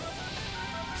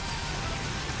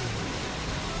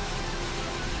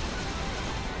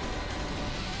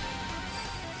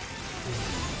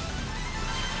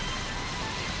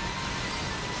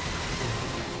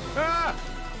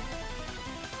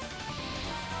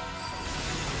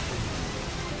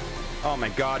 Oh my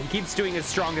god, he keeps doing his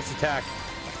strongest attack.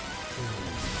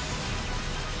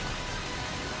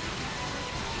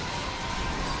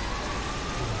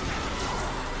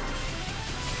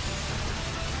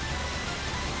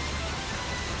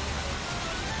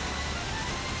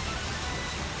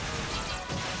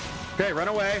 Okay, run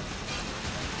away.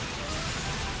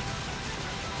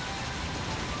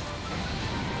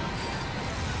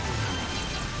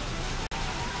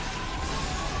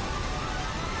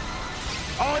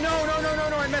 Oh no, no, no, no,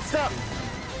 no, I messed up.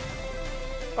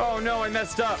 Oh no, I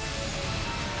messed up.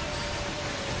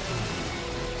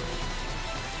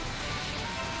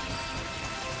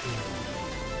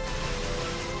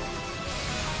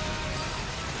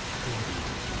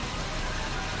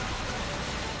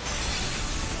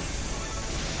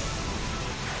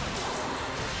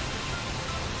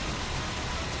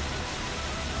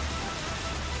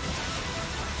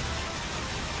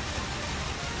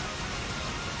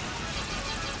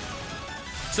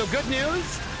 So good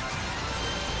news,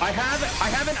 I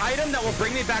have an item that will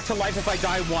bring me back to life if I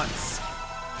die once.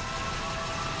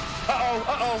 Uh-oh,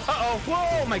 uh-oh, uh-oh.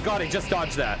 Whoa, my god, I just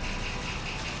dodged that.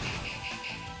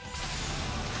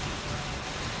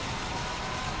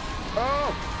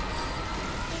 Oh!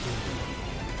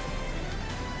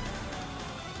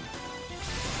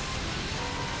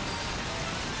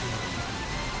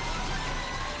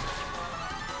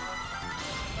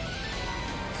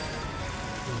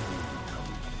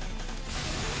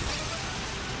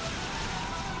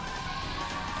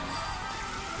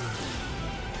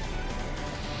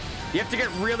 You have to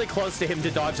get really close to him to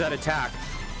dodge that attack,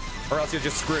 or else you're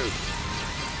just screwed.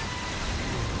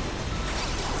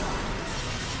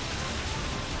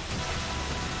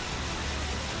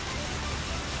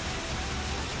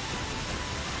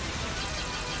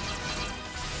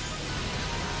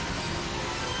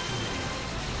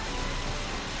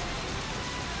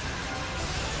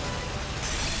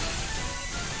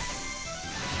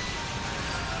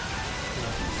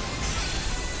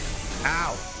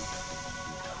 Ow.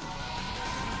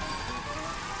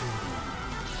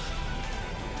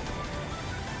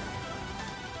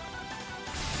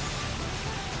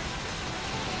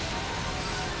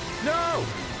 No!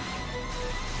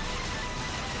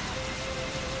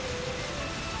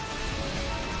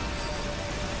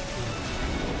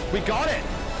 We got it!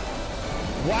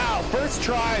 Wow, first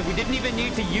try. We didn't even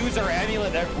need to use our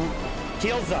amulet that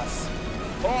heals us.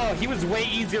 Oh, he was way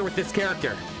easier with this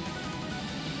character.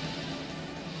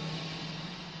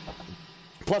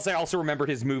 Plus, I also remembered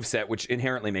his moveset, which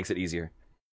inherently makes it easier.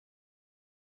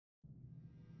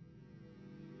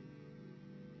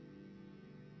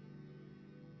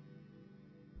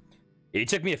 It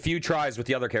took me a few tries with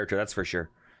the other character, that's for sure.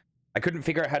 I couldn't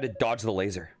figure out how to dodge the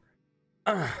laser.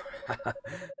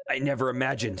 I never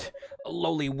imagined a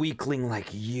lowly weakling like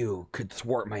you could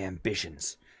thwart my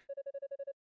ambitions.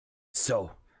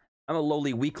 So, I'm a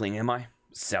lowly weakling, am I?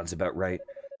 Sounds about right.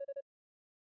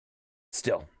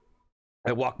 Still,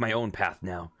 I walk my own path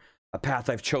now. A path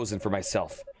I've chosen for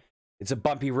myself. It's a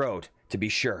bumpy road, to be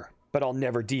sure, but I'll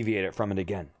never deviate it from it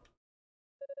again.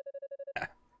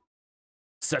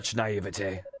 Such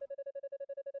naivete.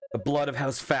 The blood of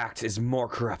House Fact is more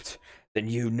corrupt than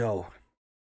you know.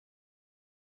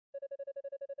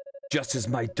 Just as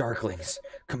my darklings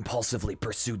compulsively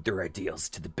pursued their ideals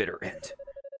to the bitter end,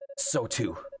 so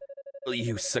too will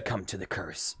you succumb to the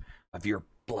curse of your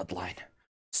bloodline,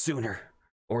 sooner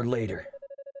or later.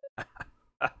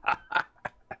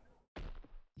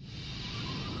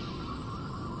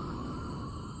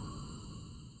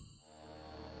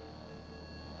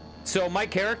 So my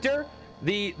character,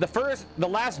 the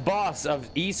last boss of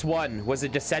East 1 was a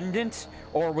descendant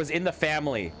or was in the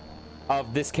family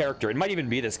of this character. It might even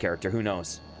be this character, who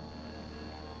knows?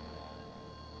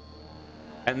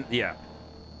 And yeah.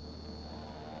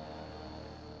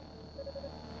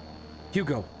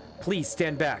 Hugo, please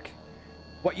stand back.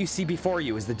 What you see before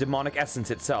you is the demonic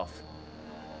essence itself.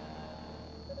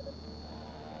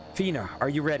 Fina, are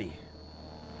you ready?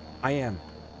 I am.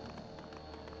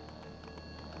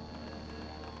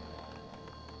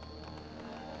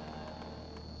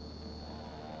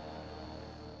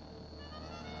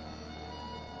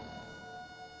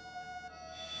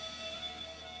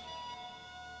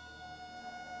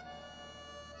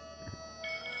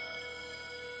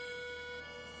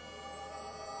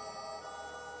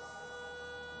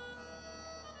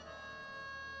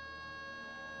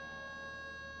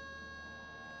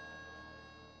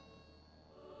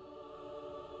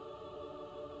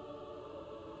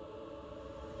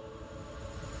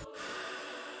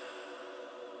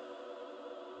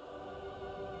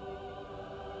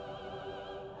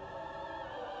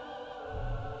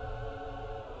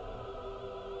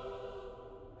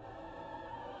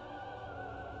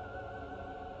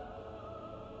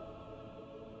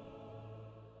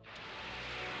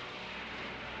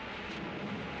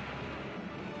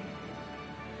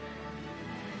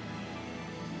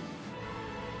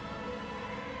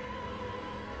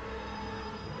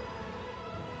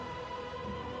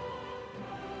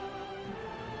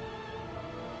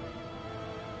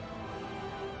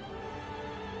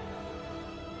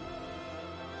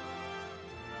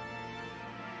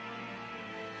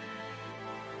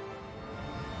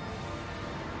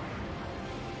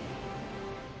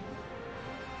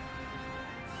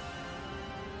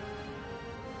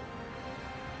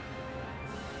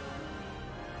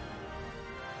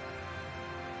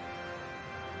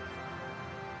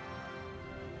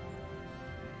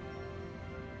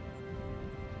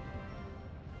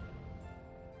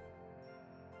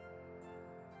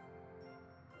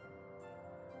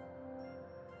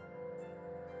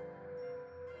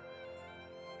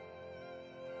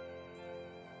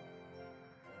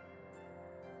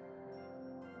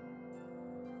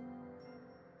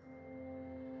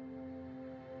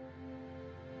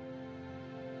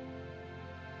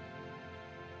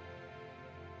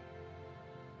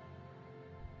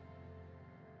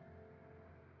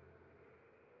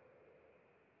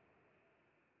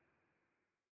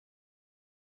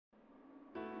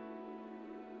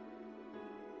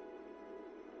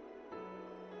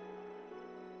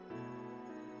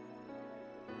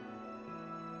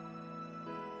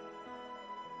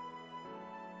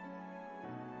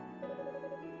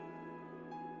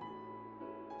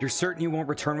 You're certain you won't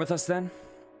return with us then?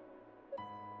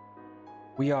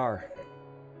 We are.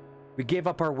 We gave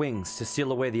up our wings to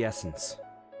seal away the essence.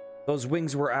 Those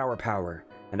wings were our power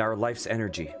and our life's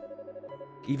energy.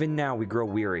 Even now we grow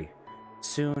weary.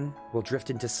 Soon we'll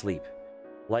drift into sleep,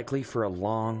 likely for a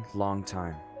long, long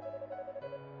time.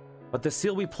 But the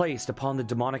seal we placed upon the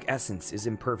demonic essence is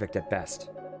imperfect at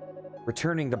best.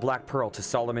 Returning the Black Pearl to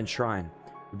Solomon's Shrine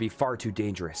would be far too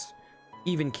dangerous.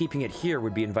 Even keeping it here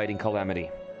would be inviting calamity.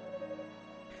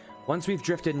 Once we've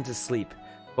drifted into sleep,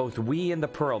 both we and the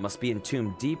Pearl must be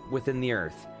entombed deep within the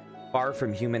earth, far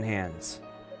from human hands.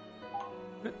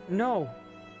 No.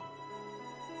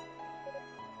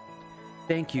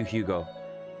 Thank you, Hugo.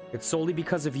 It's solely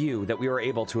because of you that we were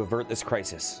able to avert this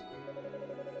crisis.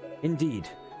 Indeed,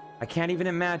 I can't even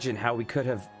imagine how we could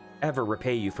have ever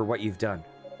repay you for what you've done.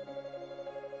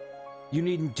 You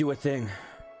needn't do a thing.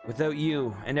 Without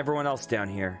you and everyone else down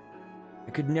here,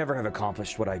 I could never have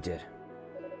accomplished what I did.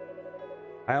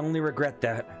 I only regret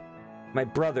that my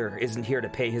brother isn't here to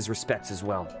pay his respects as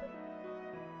well.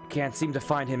 I can't seem to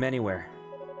find him anywhere.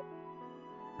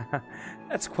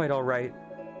 That's quite all right.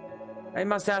 I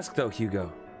must ask, though,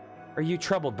 Hugo. Are you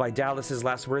troubled by Dallas's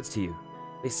last words to you?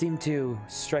 They seem to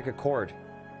strike a chord.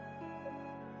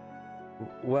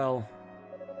 Well,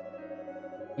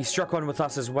 he struck one with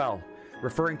us as well,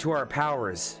 referring to our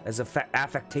powers as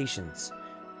affectations,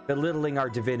 belittling our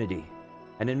divinity.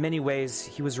 And in many ways,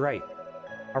 he was right.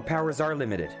 Our powers are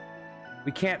limited.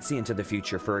 We can't see into the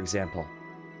future, for example.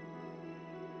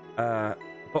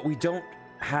 But we don't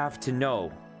have to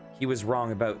know he was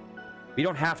wrong about... We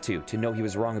don't have to know he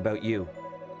was wrong about you.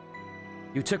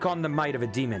 You took on the might of a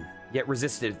demon, yet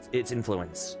resisted its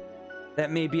influence.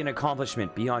 That may be an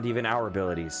accomplishment beyond even our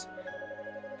abilities.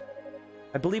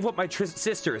 I believe what my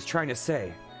sister is trying to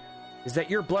say is that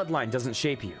your bloodline doesn't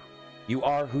shape you. You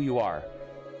are who you are.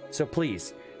 So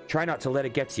please, try not to let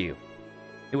it get to you.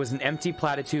 It was an empty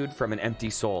platitude from an empty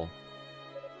soul.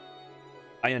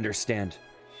 I understand.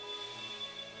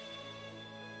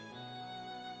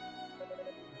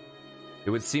 It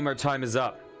would seem our time is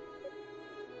up.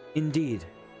 Indeed.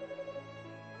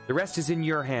 The rest is in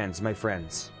your hands, my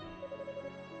friends.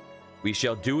 We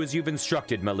shall do as you've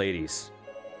instructed, my ladies.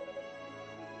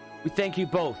 We thank you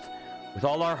both, with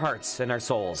all our hearts and our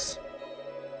souls,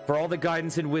 for all the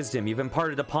guidance and wisdom you've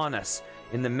imparted upon us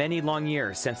in the many long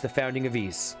years since the founding of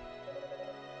Ys.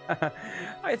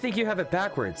 I think you have it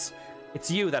backwards. It's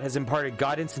you that has imparted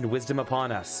guidance and wisdom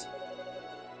upon us.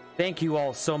 Thank you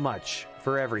all so much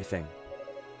for everything.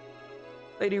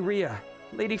 Lady Rhea,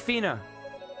 Lady Fina,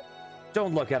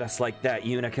 don't look at us like that,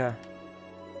 Unica.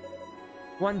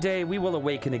 One day we will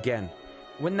awaken again.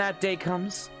 When that day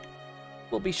comes,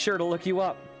 we'll be sure to look you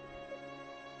up.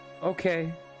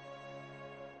 Okay.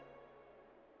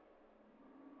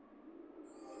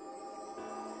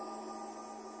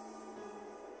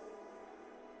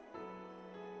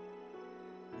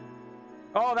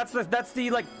 Oh, that's the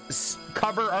like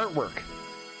cover artwork.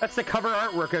 That's the cover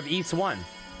artwork of Ys 1.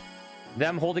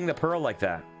 Them holding the pearl like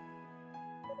that.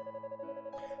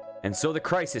 And so the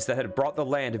crisis that had brought the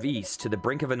land of Ys to the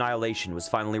brink of annihilation was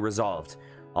finally resolved,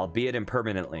 albeit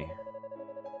impermanently.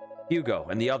 Hugo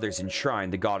and the others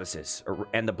enshrined the goddesses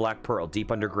and the Black Pearl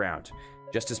deep underground,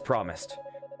 just as promised.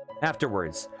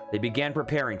 Afterwards, they began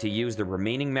preparing to use the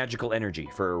remaining magical energy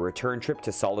for a return trip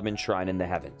to Solomon's Shrine in the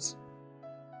heavens.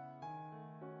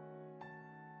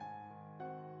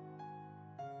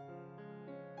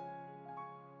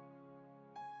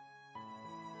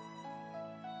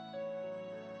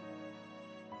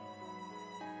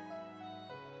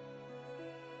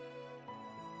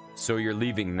 So you're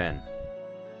leaving then?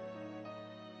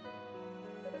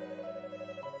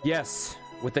 Yes,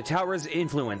 with the tower's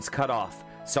influence cut off,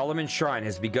 Solomon's Shrine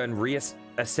has begun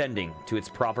reascending to its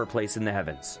proper place in the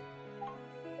heavens.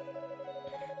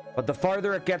 But the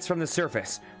farther it gets from the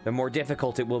surface, the more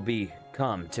difficult it will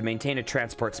become to maintain a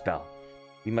transport spell.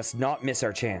 We must not miss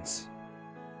our chance.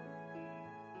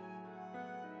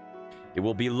 It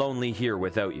will be lonely here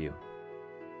without you.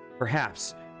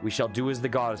 Perhaps we shall do as the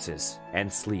goddesses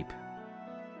and sleep.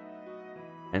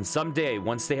 And someday,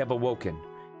 once they have awoken,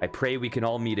 I pray we can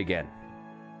all meet again.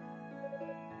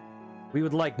 We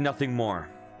would like nothing more.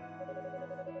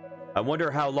 I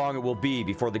wonder how long it will be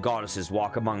before the goddesses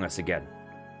walk among us again,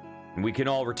 and we can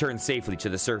all return safely to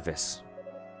the surface.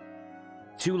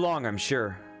 Too long, I'm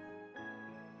sure.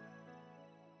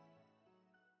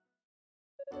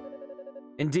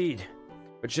 Indeed,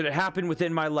 but should it happen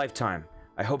within my lifetime,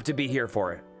 I hope to be here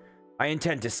for it. I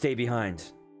intend to stay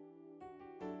behind.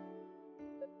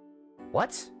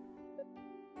 What?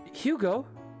 Hugo?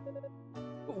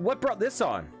 What brought this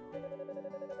on?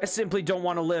 I simply don't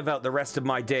want to live out the rest of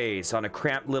my days on a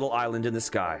cramped little island in the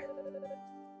sky.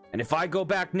 And if I go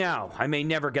back now, I may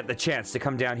never get the chance to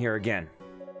come down here again.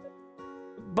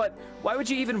 But why would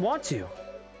you even want to?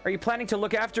 Are you planning to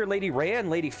look after Lady Rhea and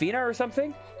Lady Fina or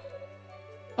something?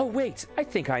 Oh wait, I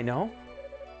think I know.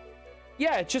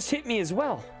 Yeah, it just hit me as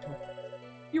well.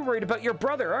 You're worried about your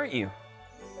brother, aren't you?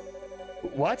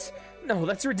 What? No,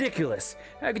 that's ridiculous.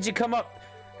 How could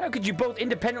you both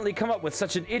independently come up with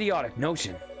such an idiotic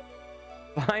notion?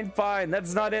 Fine,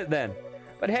 that's not it then.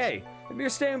 But hey, if you're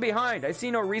staying behind, I see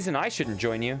no reason I shouldn't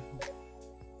join you.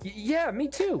 Yeah, me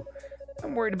too.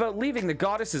 I'm worried about leaving the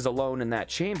goddesses alone in that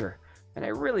chamber, and I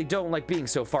really don't like being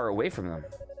so far away from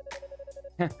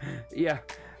them. Yeah,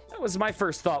 that was my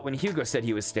first thought when Hugo said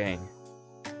he was staying.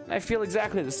 I feel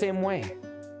exactly the same way.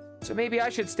 So maybe I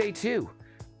should stay too.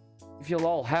 If you'll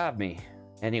all have me,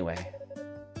 anyway.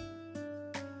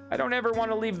 I don't ever want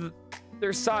to leave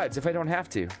their sides if I don't have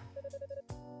to.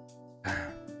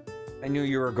 I knew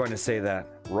you were going to say that.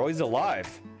 Roy's alive.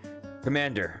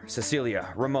 Commander,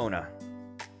 Cecilia, Ramona.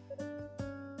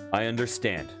 I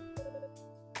understand.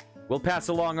 We'll pass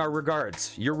along our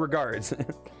regards. Your regards.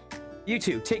 You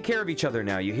two, take care of each other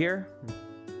now, you hear?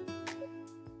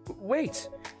 Wait,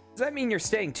 does that mean you're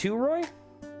staying too, Roy?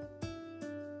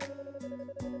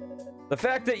 The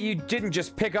fact that you didn't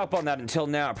just pick up on that until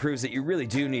now proves that you really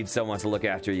do need someone to look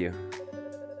after you.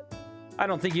 I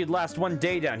don't think you'd last one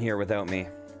day down here without me.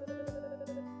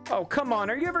 Oh, come on,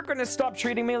 are you ever gonna stop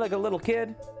treating me like a little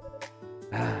kid?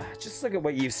 Just look at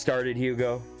what you've started,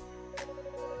 Hugo.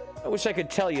 I wish I could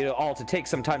tell you all to take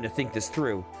some time to think this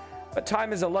through, but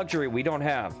time is a luxury we don't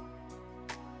have.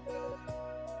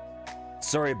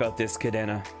 Sorry about this,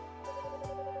 Cadena.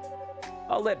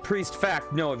 I'll let Priest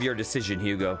Fact know of your decision,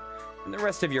 Hugo, and the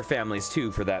rest of your families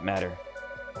too, for that matter.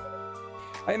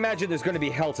 I imagine there's going to be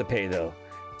hell to pay, though,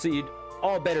 so you'd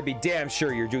all better be damn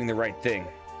sure you're doing the right thing.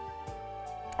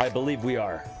 I believe we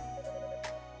are.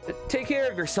 Take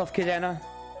care of yourself, Cadena.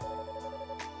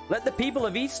 Let the people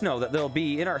of East know that they'll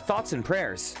be in our thoughts and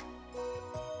prayers.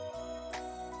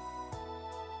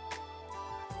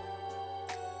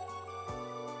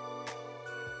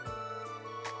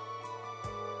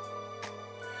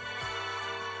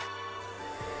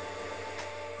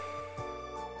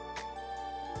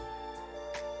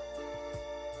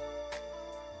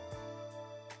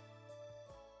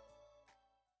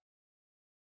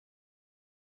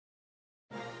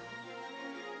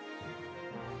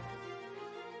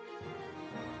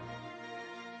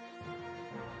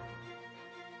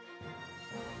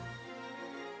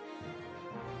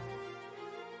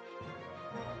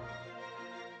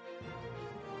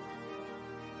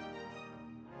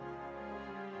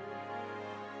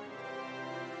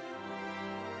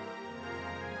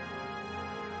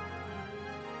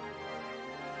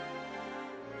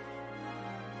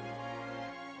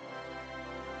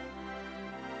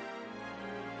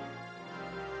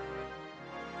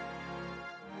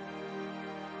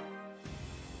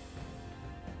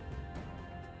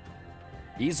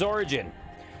 East Origin.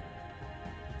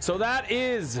 So that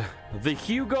is the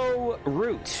Hugo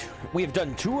route. We've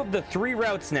done 2 of the 3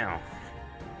 routes now.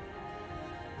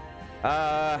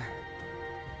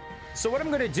 So what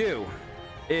I'm gonna do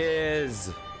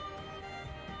is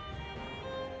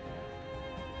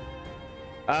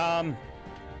after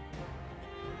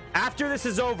this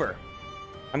is over,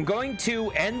 I'm going to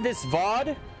end this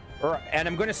VOD, and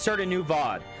I'm going to start a new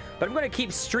VOD. But I'm going to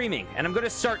keep streaming, and I'm going to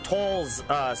start Toll's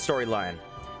storyline.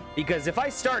 Because if I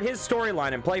start his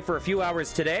storyline and play for a few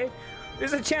hours today,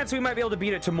 there's a chance we might be able to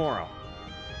beat it tomorrow.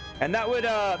 And that would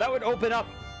open up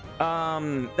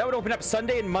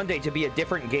Sunday and Monday to be a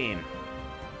different game.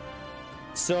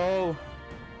 So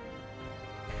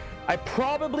I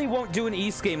probably won't do an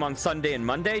East game on Sunday and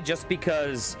Monday, just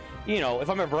because, you know, if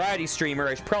I'm a variety streamer,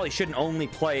 I probably shouldn't only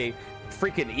play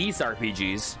freaking East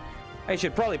RPGs. I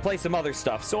should probably play some other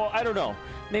stuff. So I don't know.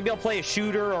 Maybe I'll play a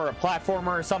shooter or a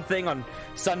platformer or something on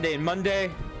Sunday and Monday.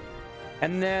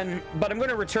 And then, but I'm going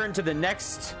to return to the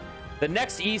next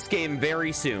East game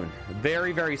very soon.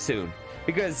 Very, very soon.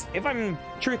 Because if I'm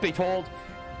truth be told,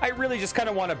 I really just kind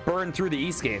of want to burn through the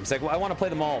East games. Like, I want to play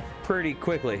them all pretty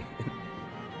quickly.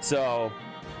 So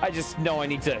I just know I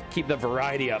need to keep the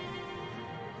variety up.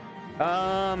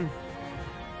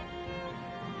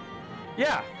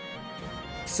 Yeah.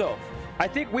 So I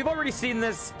think we've already seen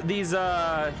these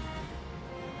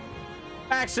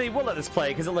actually, we'll let this play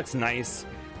because it looks nice.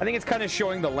 I think it's kind of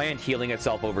showing the land healing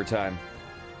itself over time.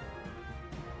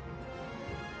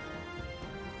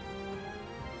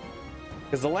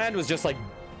 Because the land was just like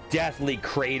deathly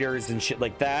craters and shit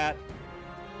like that.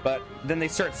 But then they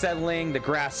start settling, the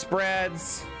grass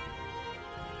spreads.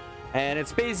 And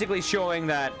it's basically showing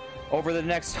that over the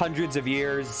next hundreds of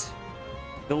years,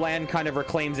 the land kind of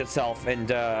reclaims itself. And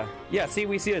yeah, see,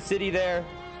 we see a city there.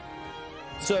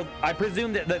 So I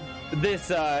presume that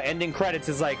this ending credits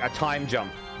is like a time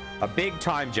jump, a big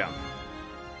time jump.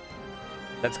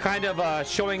 That's kind of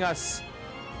showing us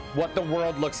what the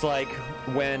world looks like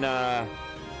when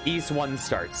East 1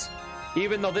 starts.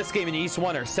 Even though this game and East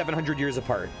 1 are 700 years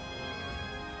apart.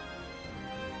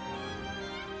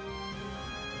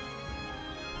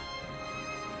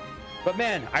 But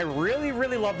man, I really,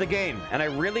 really love the game. And I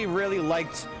really, really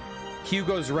liked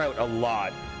Hugo's route a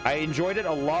lot. I enjoyed it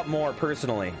a lot more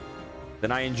personally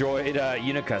than I enjoyed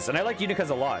Unica's. And I like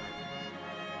Unica's a lot.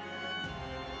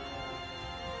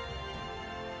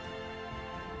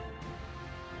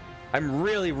 I'm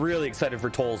really, really excited for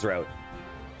Toll's route.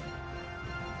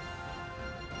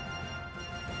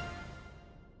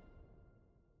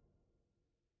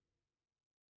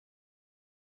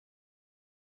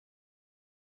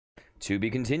 To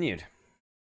be continued.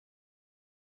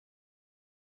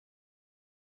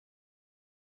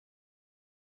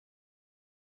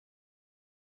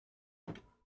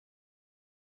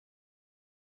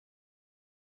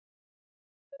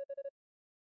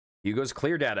 Hugo's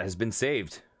clear data has been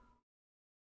saved.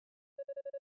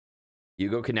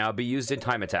 Hugo can now be used in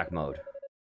time attack mode.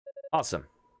 Awesome.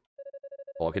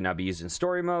 Toll can now be used in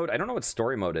story mode. I don't know what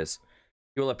story mode is.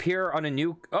 He will appear on a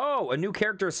new... Oh, a new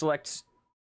character selects...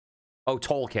 Oh,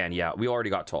 Toll can. Yeah, we already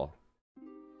got Toll.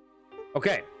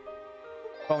 Okay.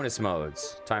 Bonus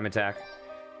modes. Time attack.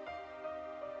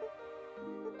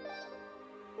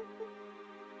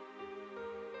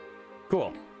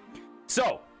 Cool.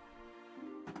 So,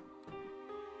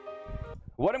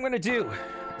 what I'm going to do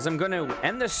is I'm going to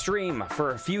end the stream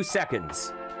for a few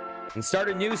seconds and start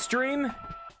a new stream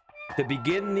to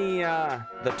begin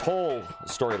the Toll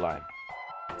storyline.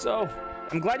 So,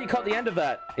 I'm glad you caught the end of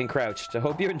that, Encrouched. I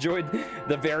hope you enjoyed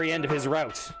the very end of his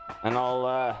route. And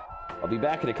I'll be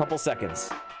back in a couple seconds.